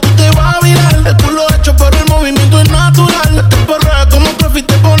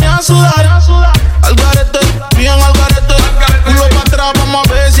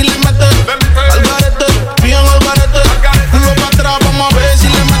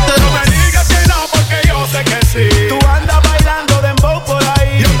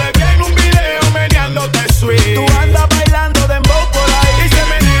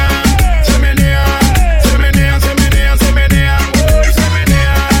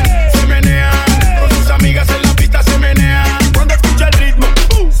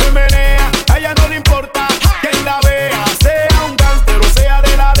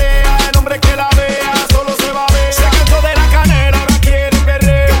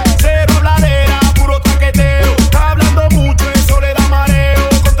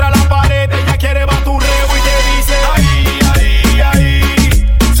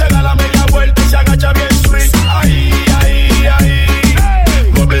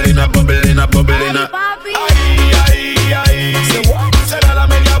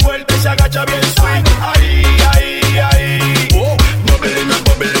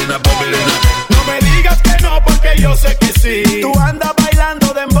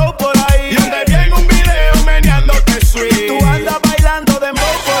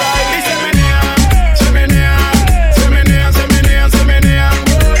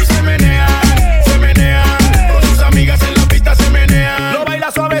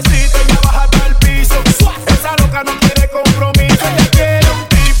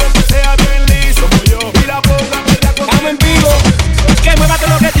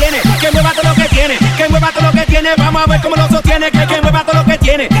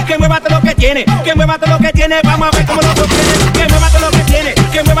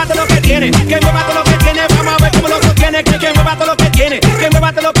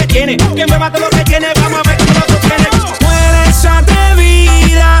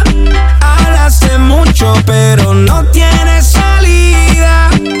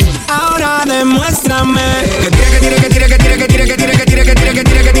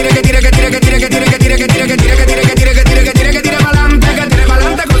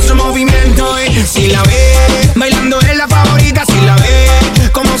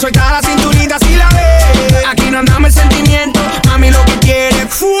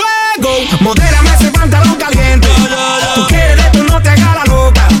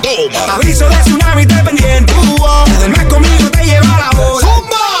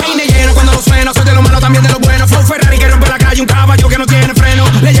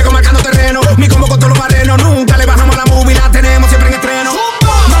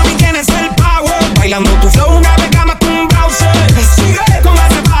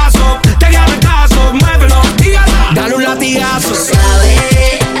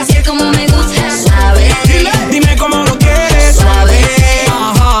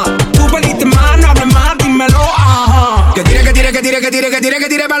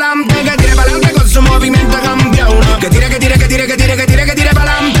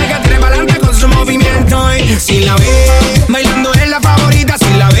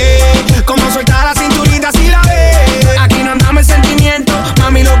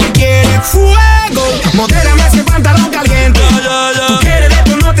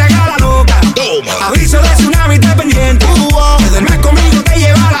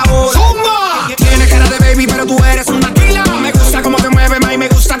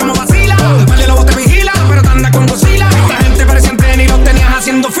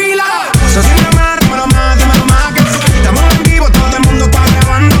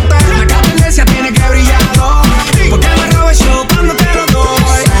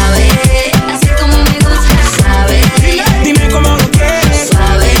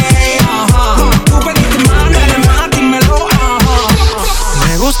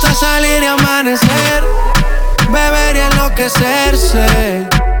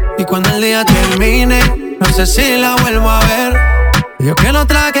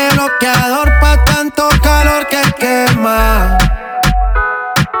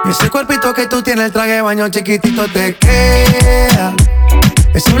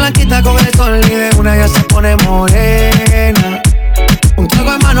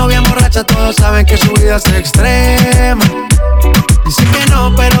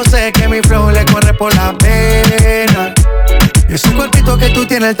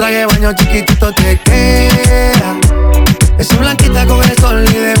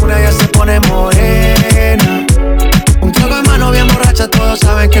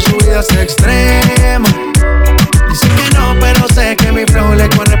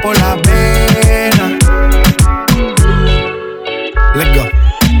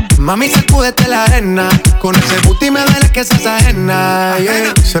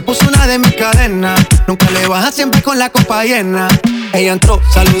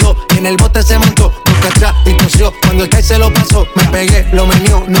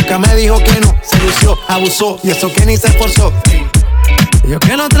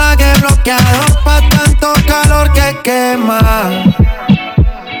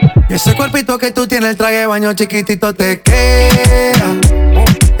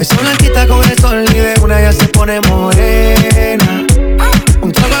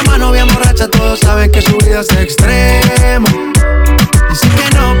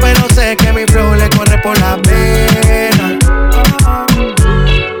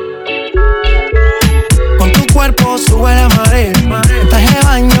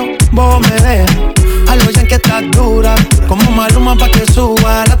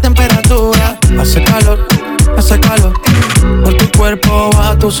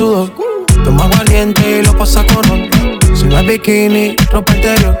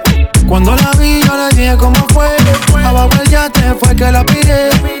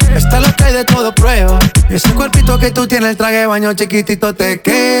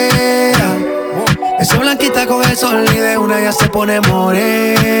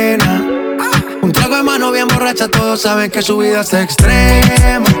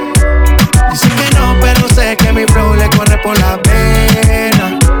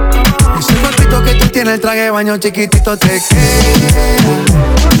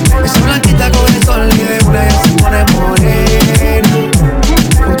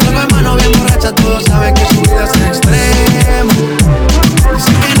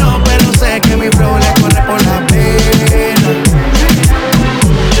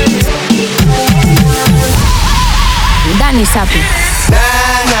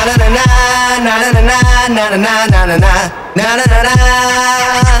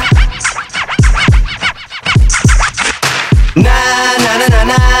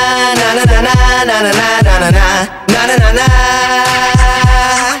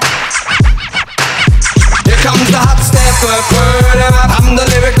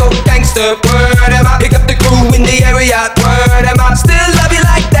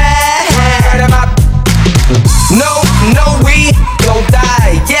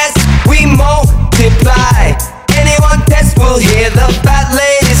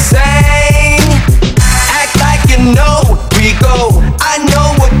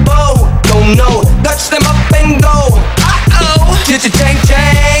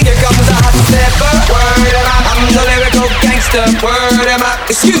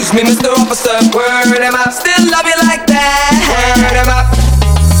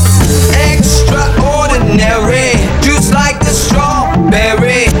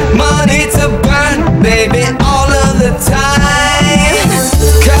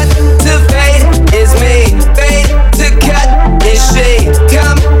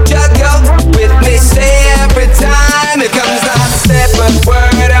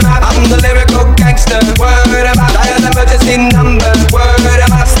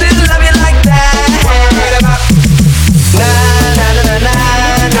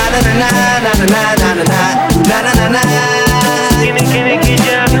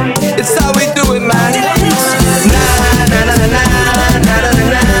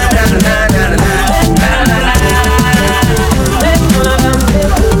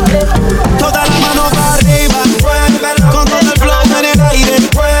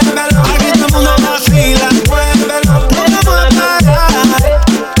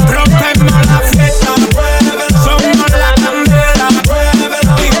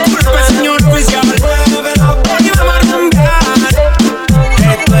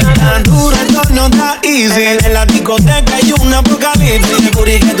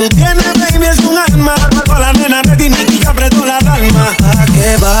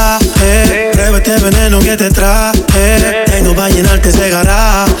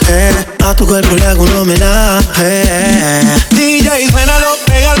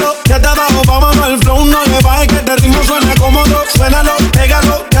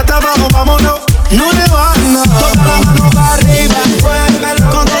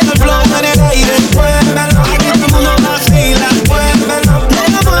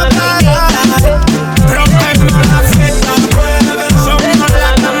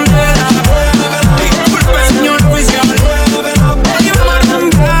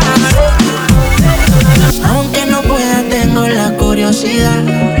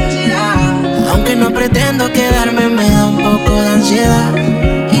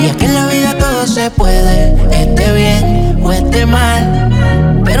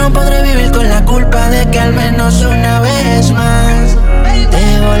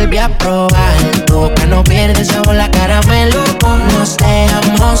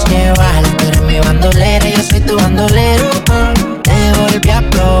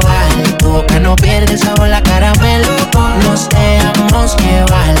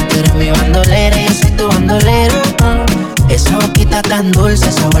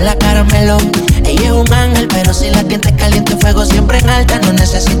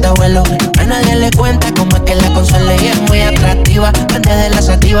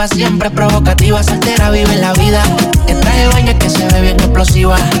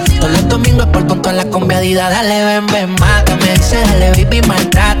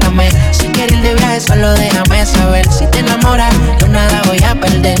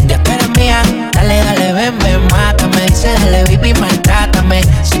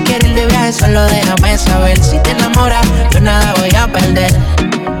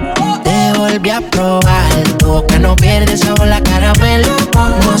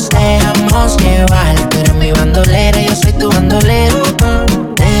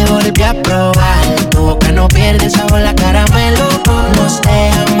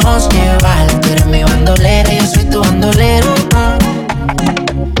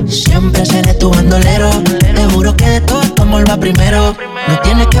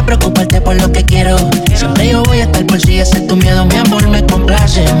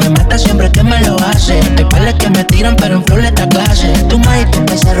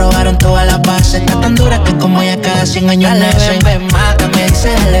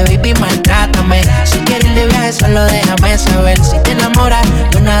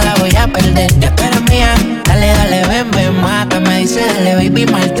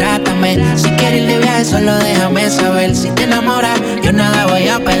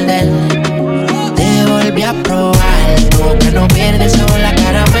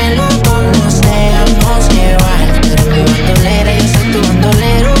 Nos dejamos llevar, pero mi bandolera, yo soy tu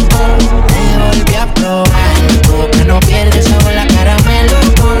bandolero. Te volví a probar, todo que no pierdes sabor la caramelo.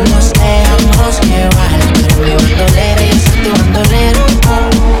 Nos dejamos llevar, pero mi bandolera, yo soy tu bandolero.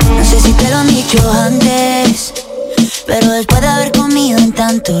 No sé si te lo han dicho antes, pero después de haber comido en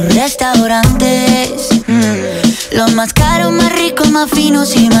tantos restaurantes, los más caros, más ricos, más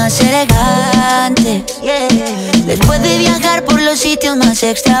finos y más elegantes, después de viajar por los sitios más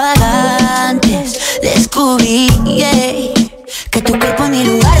extravagantes, descubrí, que tu cuerpo es mi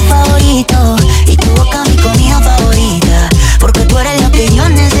lugar favorito y tu boca mi comida favorita, porque tú eres lo que yo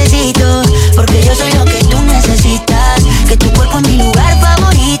necesito, porque yo soy lo que tú necesitas. Que tu cuerpo es mi lugar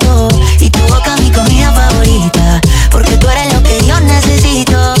favorito y tu boca mi comida favorita, porque tú eres lo que yo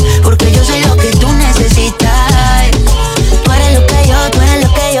necesito, porque yo soy lo que tú necesitas. Tú eres lo que yo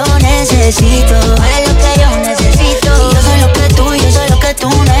necesito. Tú eres lo que yo necesito. Y yo soy lo que tú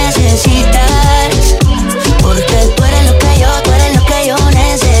necesitas, porque tú eres lo que yo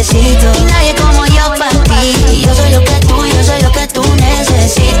necesito. Y nadie como yo para ti. Y yo soy lo que tú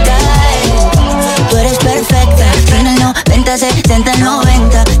necesitas. Tú eres perfecta. En el 90, 70,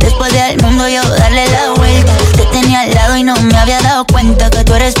 90. Después del mundo yo darle la vuelta. Te tenía al lado y no me había dado cuenta que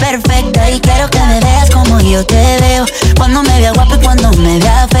tú eres perfecta. Y quiero que me veas como yo te veo, cuando me vea guapo y cuando me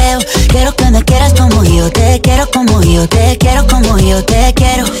vea feo. Quiero que me quieras como yo te quiero, como yo te quiero, como yo te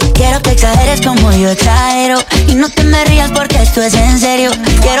quiero. Quiero que exageres como yo exagero y no te me rías porque esto es en serio.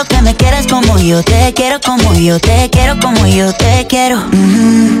 Quiero que me quieras como yo te quiero, como yo te quiero, como yo te quiero.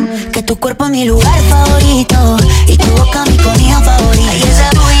 Que tu cuerpo es mi lugar favorito y tu boca mi comida favorita. Y esa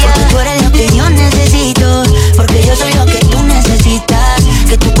tuya, porque tú eres lo que yo necesito, porque yo soy lo que tú necesitas.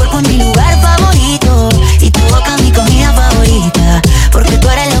 Que tu cuerpo es mi lugar favorito y tu boca mi comida favorita, porque tú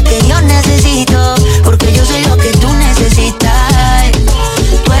eres lo que yo necesito, porque yo soy lo que tú necesitas.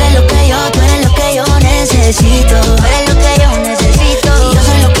 Tú eres lo que yo necesito. Tú eres lo que yo necesito. Y yo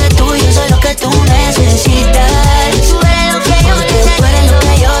soy lo que tú necesitas. Tú eres lo que yo necesito. Tú eres lo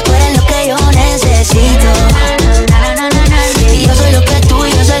que yo necesito. Y yo soy lo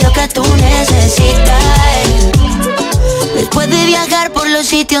que tú necesitas. Después de viajar por los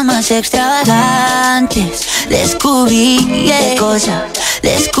sitios más extravagantes, descubrí qué cosa,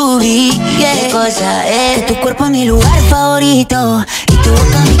 que tu cuerpo es mi lugar favorito y tu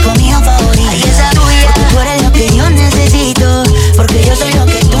boca mi comida favorita. Y esa tuya, porque tú eres lo que yo necesito, porque yo soy lo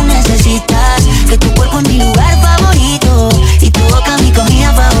que tú necesitas. Que tu cuerpo es mi lugar favorito y tu boca mi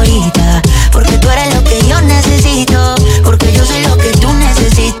comida favorita, porque tú eres lo que yo necesito, porque yo soy lo que tú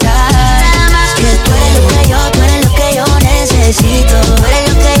necesitas. Que tú eres lo que yo necesito. Tú eres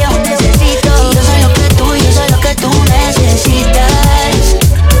lo que yo necesito. Y yo soy lo que tú necesitas,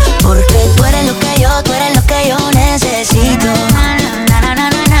 porque tú eres lo que yo necesito.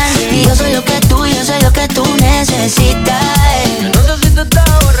 Y yo soy lo que tú necesitas. No sé si tú estás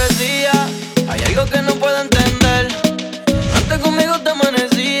aborrecida, hay algo que no puedo entender. Antes conmigo te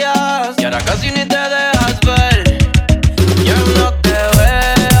amanecías y ahora casi ni te dejas ver. Yo no te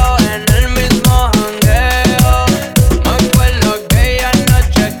veo en el mismo jangueo. Me acuerdo aquella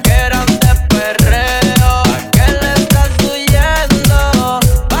noche que eran de perreo. ¿A qué le estás huyendo?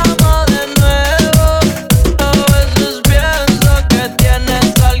 Vamos de nuevo. A veces pienso que tienes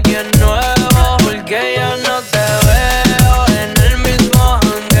a alguien nuevo, porque yo no te veo en el mismo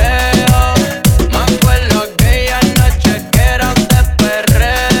jangueo. Me acuerdo aquella noche que eran de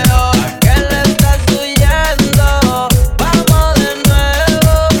perreo. ¿A qué le estás huyendo? Vamos de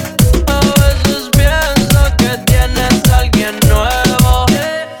nuevo. A veces pienso que tienes a alguien nuevo.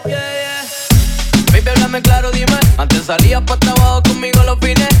 Baby, háblame claro, dime. Antes salías pa' trabajo conmigo los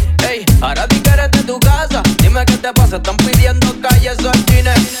fines. Ey, ahora di que eres de tu casa. Dime qué te pasa, están pidiendo calles o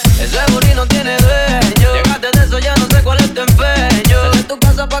chines. Ese booty no tiene dueño. Llegaste de eso, ya no sé cuál es tu empeño. Sal de tu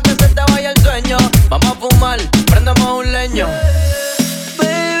casa pa' que se te vaya el sueño. Vamos a fumar, prendemos un leño.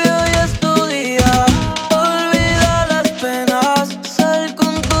 Baby, hoy es tu día. Olvida las penas. Sal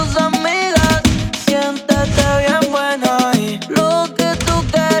con tus amigas. Siéntete bien buena y lo que tú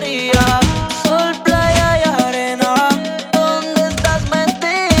querías. Sol, playa y arena. ¿Dónde estás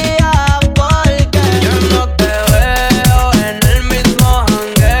metida? Porque yo no te veo en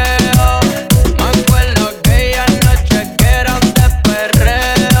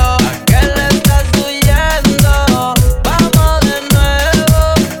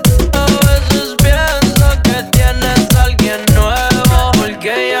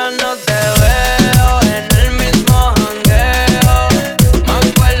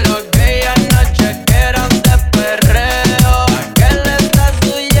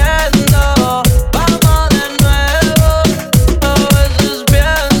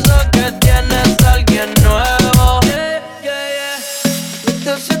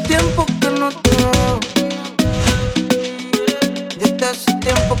Desde hace tiempo que no te veo. Desde hace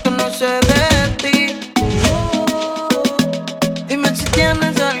tiempo que no sé de ti. Dime si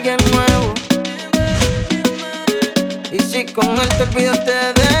tienes a alguien nuevo. Y si con él te olvidaste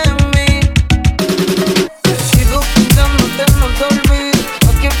de mí. Sigo pensándote, no te olvido.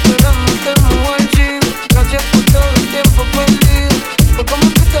 Aquí esperándote, no el chido. Gracias por todo el tiempo perdido. Por cómo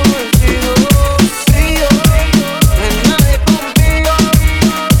te estás vencido. Frío, que nadie confío,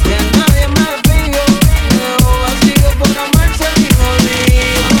 que nadie me fío. Me dejó vacío por amarse y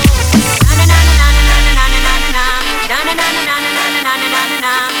jodido.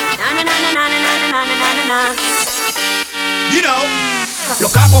 You know,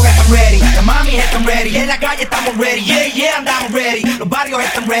 los capos están ready, las mami están ready, en la calle estamos ready, yeah, yeah, andamos ready, los barrios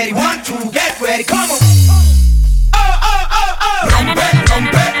están ready, 1, 2, get ready, come on. Rompe,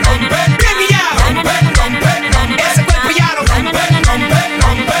 rompe, rompe, baby ya. Rompe, rompe, rompe, ese cuerpo ya lo rompe, rompe,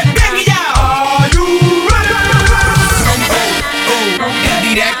 rompe, baby ya. Are you ready? En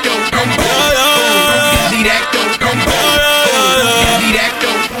directo, en directo, en directo.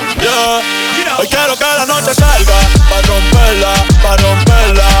 Hoy quiero que la noche salga pa' romperla, pa'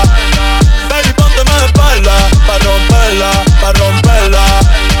 romperla. Baby, pónteme de espalda pa' romperla, pa' romperla.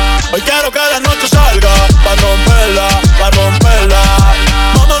 Hoy quiero que la noche salga pa' romperla, pa' romperla.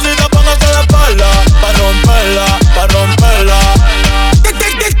 Mamacita, póngase de espalda pa' romperla, pa' romperla.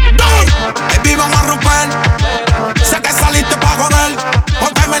 Baby, vamos a romper. Sé que saliste pa' joder.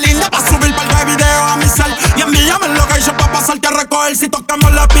 Pónteme linda pa' subir par de videos a mi cel. Y envíame el location pa' pasarte a recoger. Si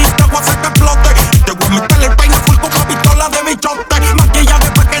tocamos la pista, voy a hacer que explote. Te voy a meter el peine full con una pistola de bichote. Maquilla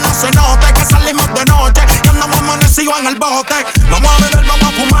después que no se note que salimos de noche y andamos amanecidos en el bote. Vamos a beber, vamos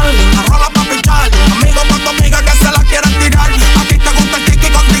a fumar, una rola pa' pichar. Un amigo pa' tu amiga que se la quieran tirar. A ti te gusta el tiki,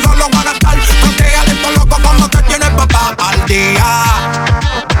 contigo lo voy a gastar. Contígale esto loco como te tienes papá al día.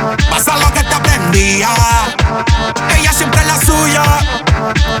 Pasa lo que te aprendía. Ella siempre es la suya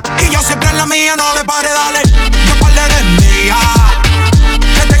y yo siempre es la mía. No le pare, dale, yo par de envidia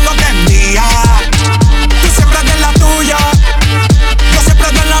que tengo que enviar. Tú siempre eres la tuya, yo siempre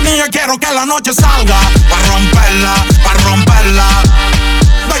eres la mía. Quiero que la noche salga pa' romperla, pa' romperla.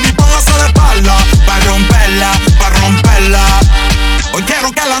 Baby, póngase de espalda pa' romperla, pa' romperla. Hoy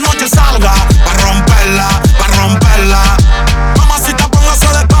quiero que la noche salga pa' romperla, pa' romperla. Mamacita, póngase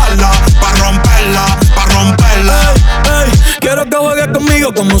de espalda pa' romperla, pa' romperla. Ey, quiero que juegues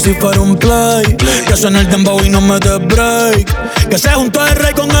conmigo como si fuera un play. Que suene el dembow y no me des break. Que se juntó el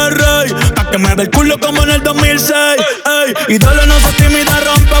rey con el rey pa' que me ve el culo como en el 2006. Ey, y dale, no seas tímida,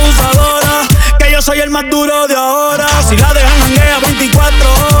 rompe abusadora. Que yo soy el más duro de ahora. Si la dejan janguea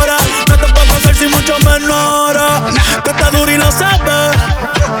 24 horas. No te puedo hacer sin mucho menor. Que está duro y lo sabes.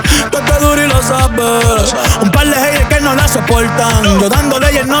 Que está duro y lo sabes. Un par de haters que no la soportan. Yo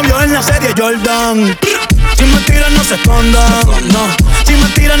dándole y el novio en la serie Jordan. Si me tiran no se escondan, no. Si me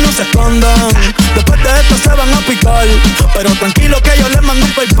tiran no se escondan. Después de esto se van a picar. Pero tranquilo que yo les mando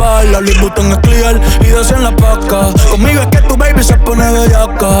un PayPal. La Louis Vuitton es clear y deseo en la paca. Conmigo es que tu baby se pone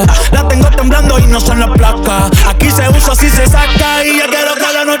bellaca. La tengo temblando y no son las placas. Aquí se usa, así se saca. Y yo quiero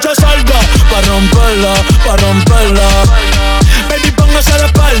que la noche salga pa' romperla, pa' romperla. Baby, póngase de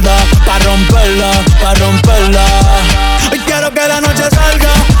espalda pa' romperla, pa' romperla. Hoy quiero que la noche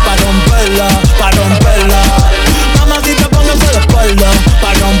salga pa' romperla, pa' romperla. Mamacita, póngase de espalda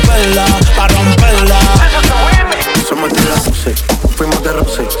pa' romperla, pa' romperla. Somos de las 12, fuimos de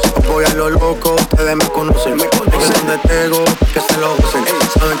roce. Voy a lo loco, ustedes me conocen. Es donde tengo, que se lo gocen.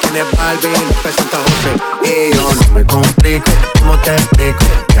 Saben quién es Balvin, presenta José. Y yo no me complico, ¿cómo te explico?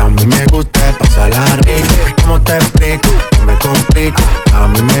 Que a mí me gusta pasarla rico. ¿Cómo te explico? No me complico, a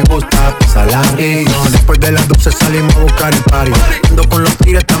mí me gusta pasarla rico. Después de las 12 salimos a buscar el party. Ando con los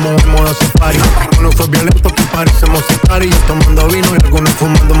tigres, estamos en modo safari. Uno fue violento que parecemos sicarios. Tomando vino y algunos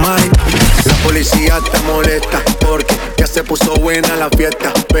fumando mari. La policía te molesta porque ya se puso buena la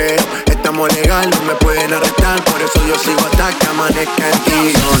fiesta. Pero estamos legal, no me pueden arrestar. Por eso yo sigo hasta que amanezca en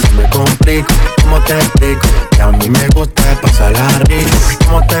ti. Yo no me complico, ¿cómo te explico? Que a mí me gusta pasarla rico.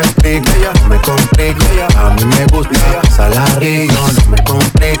 ¿Cómo te explico? No me complico, a mí me gusta pasarla rico. No me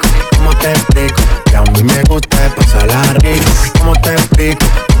complico, ¿cómo te explico? Que a mí me gusta pasarla rico. ¿Cómo te explico?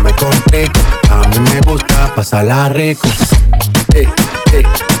 No me complico, a mí me gusta pasarla rico.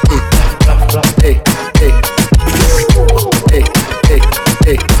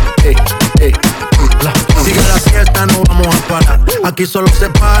 Sigue la fiesta, ahora no vamos a parar. Aquí solo se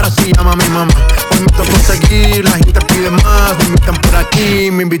para si llama mi mamá. Hoy me tocó seguir, la gente pide más. Me invitan por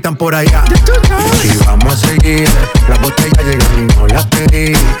aquí, me invitan por allá. Y vamos a seguir, las botellas llegan y no las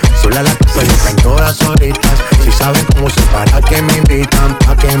pedí. Sola la casa y están todas solitas. Si saben cómo se para, que me invitan,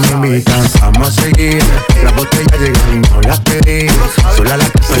 pa' que me invitan. Vamos a seguir, las botellas llegan y no las pedí. Sola la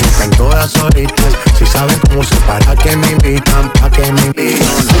casa y están todas solitas. Si saben cómo se para, que me invitan, pa' que me invitan.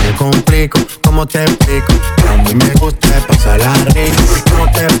 No me complico, ¿cómo te explico? A mí me gusta pasarla rico.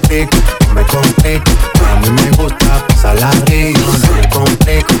 ¿Cómo te explico? No me complico. A mí me gusta pasarla rico. No me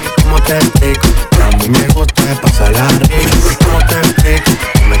complico, ¿cómo te explico? A mí me gusta pasarla rico. ¿Cómo te explico?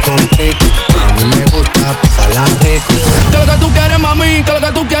 No me complico. A mí me gusta pasarla rico. Que lo que tú quieres, mami, que lo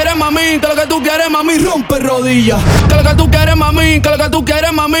que tú quieres, mami, que lo que tú quieres, mami, rompe rodillas. Que lo que tú quieres, mami, que lo que tú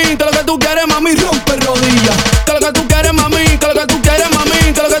quieres, mami, que lo que tú quieres, mami, rompe rodillas. Que lo que tú quieres, mami, que lo que tú quieres,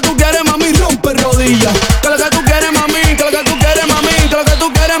 mami, que lo que tú quieres, mami, rompe rodillas. Que lo que tú quieres, mami, que lo que tú quieres, mami, que lo que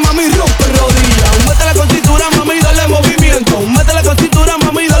tú quieres, mami, rompe rodillas. Métele con cintura, mami, dale movimiento. Métele con cintura,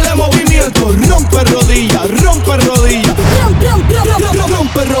 mami, dale movimiento. Rompe rodillas, rompe rodillas.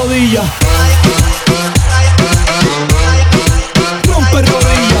 Rompe rodillas. Rompe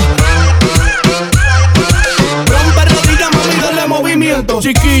rodillas. Rompe rodillas, mami, dale movimiento.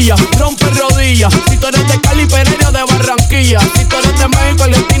 Chiquilla, rompe rodillas. Si tú eres de Cali, Pereira, de Barranquilla. Si tú eres de México,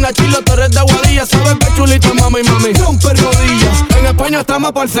 Argentina, Chile, tú eres de Guadilla. Sabes que chulita, mami, mami. Rompe rodillas. En España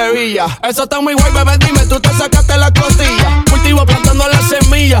estamos por Sevilla. Eso está muy guay, bebé, dime, tú te sacaste la costilla. Cultivo plantando las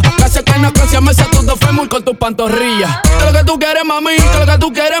semillas. Casi que no casi me tu dos fémur con tus pantorrillas. Que lo que tú quieres, mami, que lo que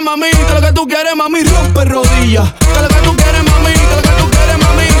tú quieres, mami, que lo que tú quieres, mami, rompe rodillas. Que lo que tú quieres, mami, que lo que tú quieres,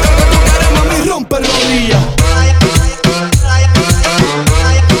 mami, que lo que tú quieres, mami, rompe rodillas.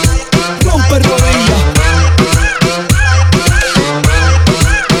 Rompe rodillas.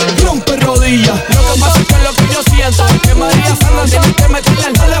 Rompe rodillas. Lo que pasa es que lo que yo siento es que María Sandra tiene que meterle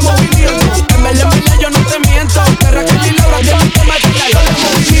al dale movimiento. En verdad yo no te miento. Que Raquel y Laura tienen que meterle al dale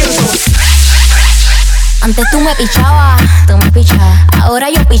movimiento. Antes tú me pichabas, ahora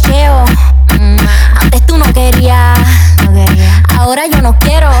yo picheo. Antes tú no querías, ahora yo no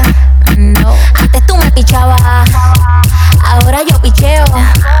quiero. Antes tú me pichabas, ahora yo picheo.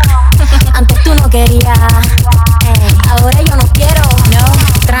 Antes tú no querías, ahora yo no quiero. No,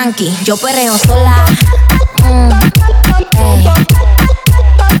 tranqui, yo perreo sola.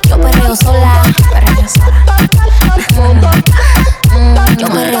 Yo perreo sola. Yo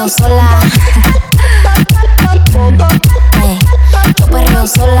perreo sola. Yo perreo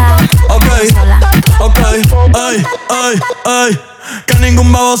sola. Ok, ay. Que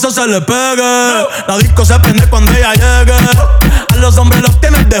ningún baboso se le pegue. La disco se prende cuando ella llegue. A los hombres los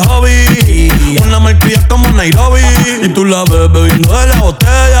tienes de hobby. Una marquilla como Nairobi. Y tú la ves bebiendo de la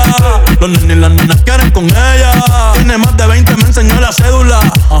botella. Los nenes y las nenas quieren con ella. Tiene más de 20, me enseñó la cédula.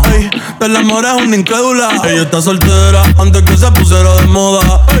 Ay, del amor es una incrédula. Ella está soltera antes que se pusiera de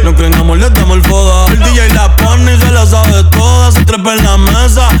moda. No creen amor, le damos el foda. El DJ la pone y se la sabe toda. Se trepa en la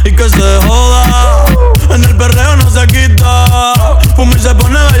mesa y que se joda. En el perreo no se quita. Fuma y se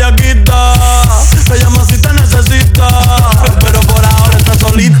pone bellaquita. Se llama si te necesita. Pero por ahora está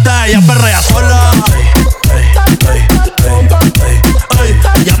solita. Ella perrea sola.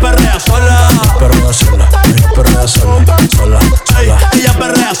 Ella perrea sola. Perrea sola. Ella perrea sola. Ella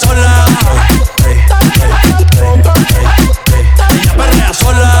perrea sola. Ella perrea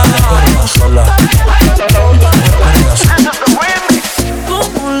sola.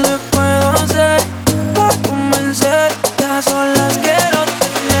 ¿Cómo le puedo hacer para convencerte? A solas quiero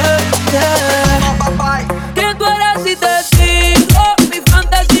tenerte. Que tú eras y te digo mi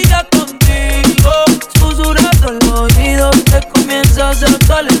fantasía contigo. Susurrando el oído te comienzas a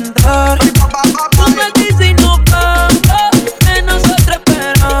calentar. Tú me dices y no vamos, que nosotros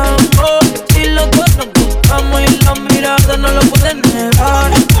esperamos. Si los dos nos buscamos y la mirada no lo pueden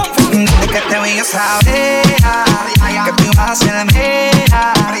negar. Desde que te vi yo sabía que tú ibas a ser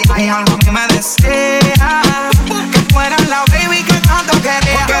mía. Hay algo que me desea, que fueras la baby que tanto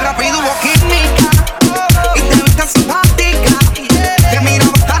quería. Porque rápido hubo química y te viste simpática. Te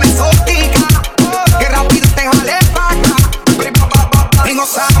miraba tan exótica que rápido te jalé pa' acá. Y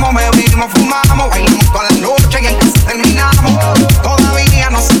gozamos, bebimos, fumamos, bailamos toda la noche y en casa terminamos. Todavía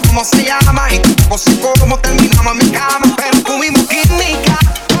no sé cómo se llama y tampoco sé cómo terminamos en mi cama, pero tuvimos química.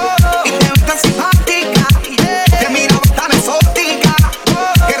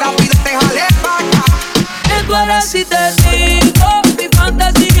 Si te digo mi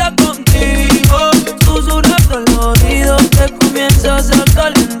fantasía contigo, susurrando el oído te comienzas a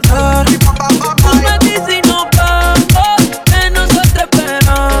calentar. Tú me dices y no vamos, que nosotros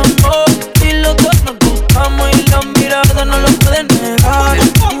esperamos. Y los dos nos buscamos y la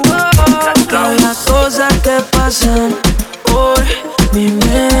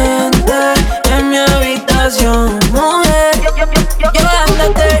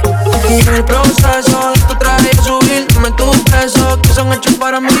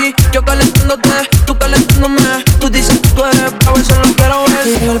para mí. Yo calentándote, tú calentándome. Tú dices que tú eres bravo, eso no quiero ver.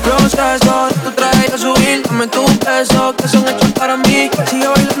 Sigue el proceso, tú traes a subir. Dame tus besos que son hechos para mí. Sigue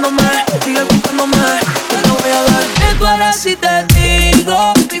bailándome, sigue gustándome. Yo te voy a dar que tú eres si te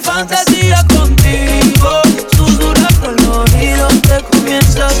digo. Mi fantasía contigo. Susurrando al oído, te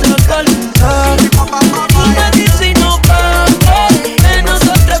comienzas a calentar. Una dice y no pago, que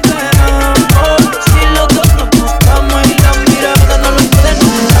nosotros esperamos. Si los dos nos buscamos y la mirada no lo puede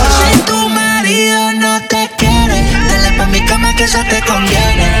negar. Si tu marido no te quiere, dale pa' mi cama que eso te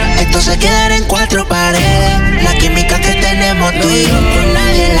conviene. Esto se quedará en cuatro paredes. La química que tenemos tú y yo con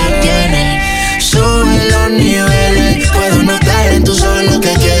nadie la tiene. Sube los niveles, puedo notar en tus ojos lo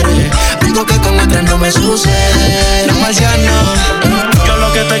que quieres. Algo que con otras no me sucede. No marciano. Yo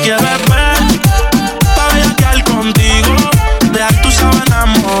lo que te quiero es ver, pa' bellaquear contigo. Dejar tus sábanas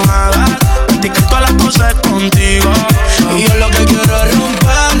mojadas, practicar todas las cosas contigo. Y yo lo que quiero es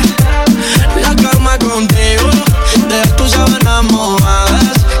romper la cama contigo. Dejar tus sábanas mojadas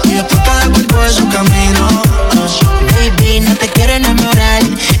y después cada cuerpo es su camino. Baby, no te quiero enamorar,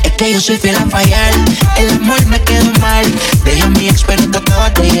 es que yo soy fiel a fallar. El amor me quedó mal, dejé a mi ex pero tú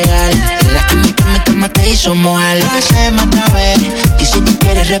acabas de llegar. La química en mi cama te hizo mojar. Lo hacemos otra vez, y si tú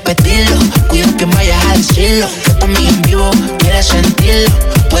quieres repetirlo, cuida que vayas a decirlo. Que por mí en vivo quieres sentirlo.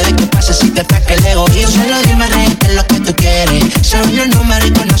 Puede que pase si te ataque el egoísmo. Solo dime rey, qué es lo que tú quieres. Sabes los números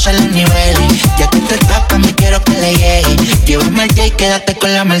y conoces los niveles. Ya que te tapas, me quiero que le llegue. Llévame al J y quédate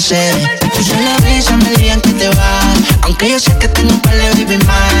con la Mercedes. Tú solo avísame el día en que te vas, aunque yo sé que tengo un par de baby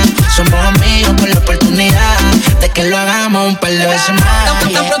más. Somos amigos por la oportunidad de que lo hagamos un par de veces más.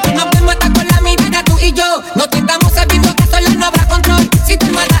 Tan pronto nos vemos, está con la mirada tú y yo. No te estamos sabiendo que solo no habrá control. Si tu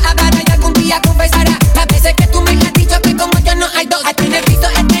hermana hablará y algún día confesará las veces que tú me has dicho que como yo no hay dos. A ti en el piso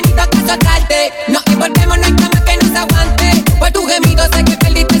he tenido que soltarte. Nos envolvemos, no hay cama que nos aguante. Por tu gemido sé que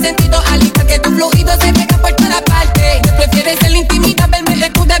perdiste sentido, al igual que tu fluido se pega por toda parte. Te prefieres en la intimidad, verme de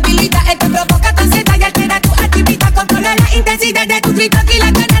tu debilidad. Esto provoca tu ansiedad y altera tu actividad. Controla la intensidad de tus gritos y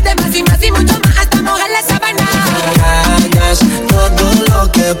las ganas de más y mucho más hasta mojar la sábana. Hagas todo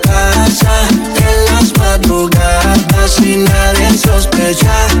lo que pasa en las madrugadas y nadie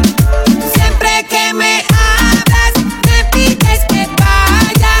sospecha. Siempre que me hablas, me pides que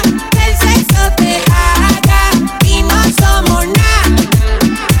vaya, que el sexo te haga y no somos nada.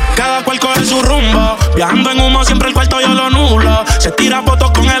 Cada cual coge su rumbo, viajando en humo siempre el cuarto yo lo nulo. Se tira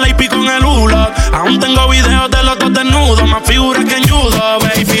fotos con el AP con el hulo. Aún tengo videos de los dos desnudos, más figuras que en judo.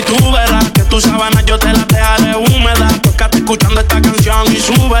 Baby, tú verás que tus sábanas yo te las dejaré húmedas. Tócate escuchando esta canción y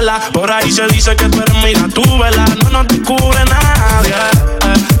súbela. Por ahí se dice que tú eres mi gatúbela. No nos descubre nadie,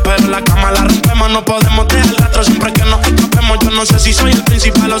 pero en la cama la rompemos. No podemos dejar rastro siempre que nos escapemos. Yo no sé si soy el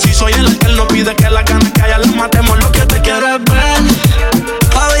principal o si soy el que él no pide que las ganas que haya las matemos. Lo que te quiero es ver,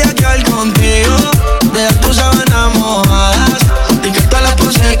 a bellaquear contigo. Dejar tus sábanas mojadas y que todas las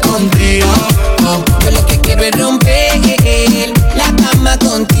poses contigo. Yo lo que quiero es romper la cama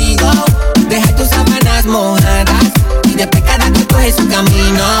contigo. Dejar tus sábanas mojadas y después cada cual coge su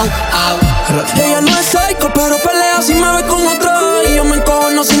camino. Ella no es psycho, pero pelea si me ve con otro. Y yo me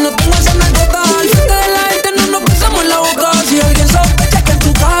encojono si no tengo esa anécdota. Al frente de la gente no nos besamos en la boca. Si alguien sospecha que en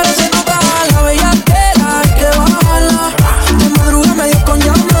tu cara se nota la bellaquera, hay que bajarla. De madrugada me dio con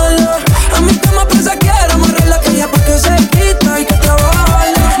llamarla. A mi cama presa quiero amarrarla, que ella pa' que se quita y que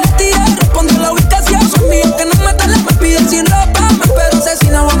trabajarla. Le tiré, respondió la ubicación. Son míos que no me tarda, me piden sin ropa. Me espero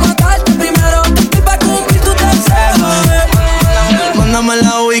asesina, voy a matarte primero. Estoy pa' cumplir tu deseo. Mándame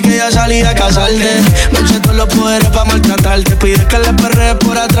la UI que ya salí a casarte. No sé todos los poderes pa' maltratarte. Pides que le perrees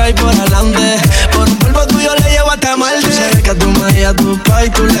por atrás y por adelante. Por un polvo tuyo le llevo hasta Marte. Sé que tu magia, tu pa' y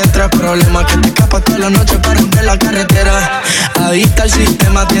tu letra. Problemas que te escapas toda la noche para romper la carretera. Adicta al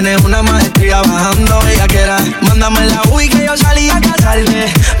sistema, tienes una maestría bajando bellaquera. Mándame la UI que yo salí a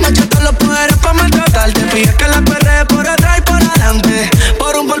casarte. No sé todos los poderes pa' maltratarte. Pides que le perrees por atrás y por adelante.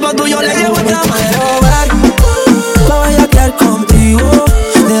 Por un polvo tuyo le llevo hasta Marte. Pa' bellaquear contigo,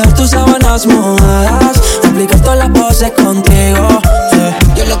 dejar tus sábanas mojadas, aplicar todas las poses contigo, yeah.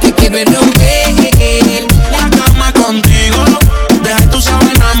 Yo lo que quiero es romper la cama contigo, dejar tus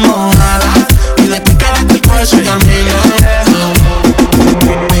sábanas mojadas y después cada cual coge su camino.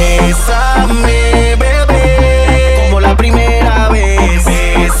 Bésame, bebé, como la primera vez.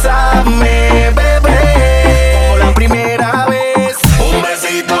 Bésame, bebé, como la primera vez. Un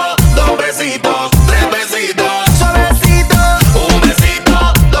besito, dos besitos, tres besitos. Suavecito, Un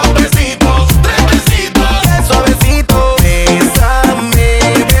besito, dos besitos, tres besitos. suavecito. Bésame.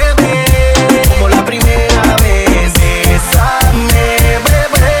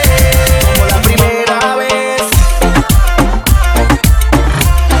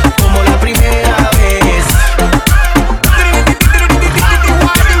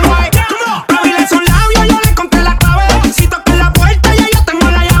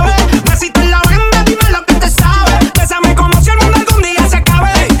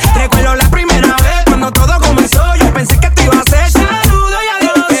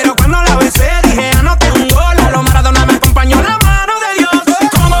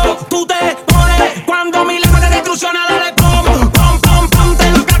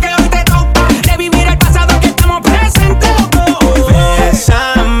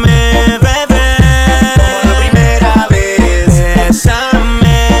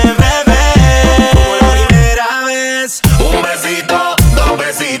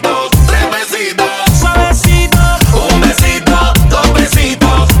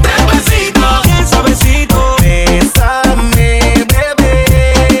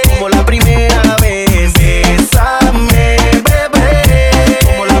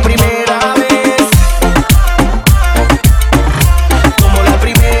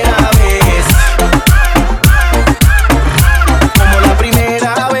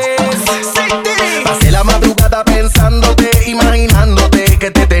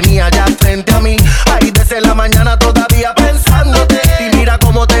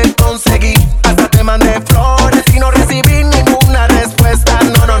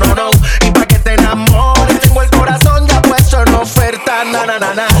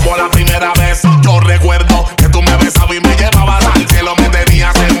 como la primera vez. Yo recuerdo que tú me besabas y me llevabas al cielo, me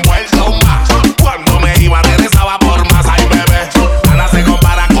tenías envuelto más. Cuando me iba regresaba por más. Ay, bebé, nada se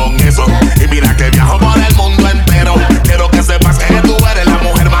compara con eso. Y mira que viajo por el mundo entero. Quiero que sepas que tú eres la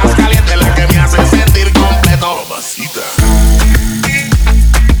mujer más caliente, la que me hace sentir completo. Mamacita.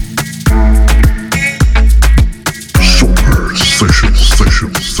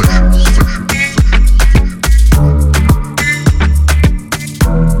 Session.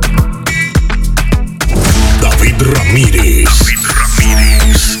 David Ramírez.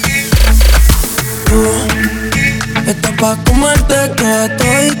 Tú estás pa' comerte toda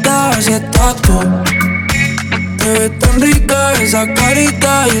todita, así estás tú. Te ves tan rica esa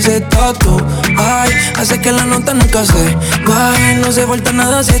carita y ese tatu. Ay, hace que la nota nunca se baje. No se falta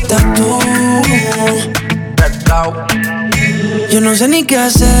nada si estás tú. Yo no sé ni qué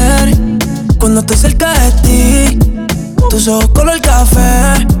hacer cuando estoy cerca de ti. Tus ojos color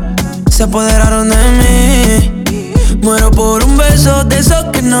café se apoderaron de mí. Muero por un beso de esos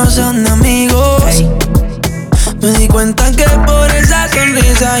que no son de amigos. Me di cuenta que por esa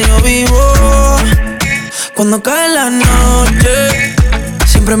sonrisa yo vivo. Cuando cae la noche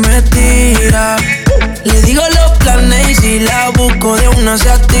siempre me tira. Le digo los planes y si la busco de una se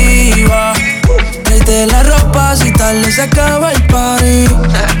activa. Tráete la ropa si tal se acaba el party.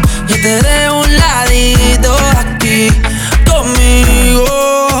 Yo te dejo un ladito aquí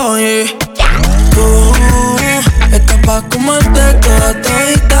conmigo, yeah. Tú estás pa' comerte toda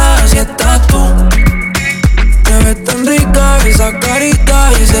todita, así estás tú. Te ves tan rica esa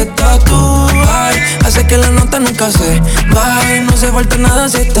carita y ese tatu. Ay, hace que la nota nunca se baje. No se falta nada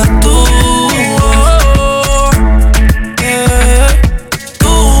si estás tú.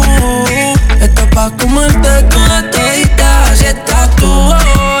 Tú estás pa' comerte toda todita, así estás tú.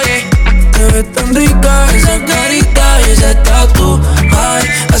 Te ves tan rica esa carita y ese tatu. Ay,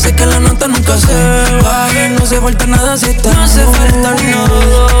 hace que la nota nunca se baje. No se falta nada si estás tú. No se falta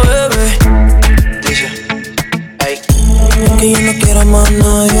nada, bebé. Que yo no quiero más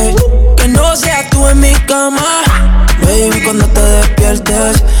nadie que no seas tú en mi cama. Baby, cuando te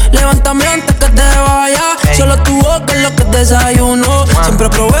despiertes, levántame antes que te vayas. Solo tu boca es lo que desayuno. Siempre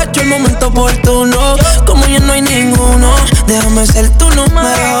aprovecho el momento oportuno. Como ya no hay ninguno, déjame ser tu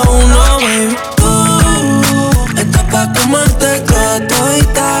número uno, baby. Tú estás pa' comerte toda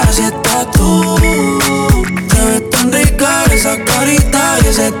todita, así estás tú. Te ves tan rica esa carita y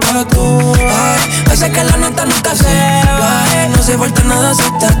ese tatu. Ay, hace que la nota nunca se baje. No se falta nada si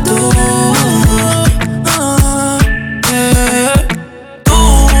estás tú.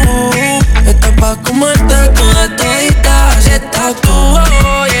 Tú estás pa' comerte toda todita, así estás tú.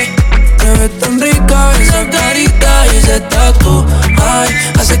 Te ves tan rica esa carita y ese tatu. Ay,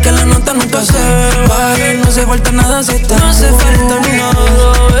 hace que la nota nunca se baje. No se falta nada si estás tú. No se falta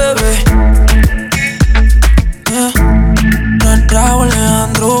nada, bebé. Raúl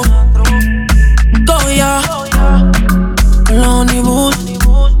Alejandro Goya Lonnie Booth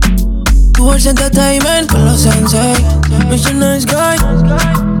Tours Entertainment con los Sensei Mr. Nice Guy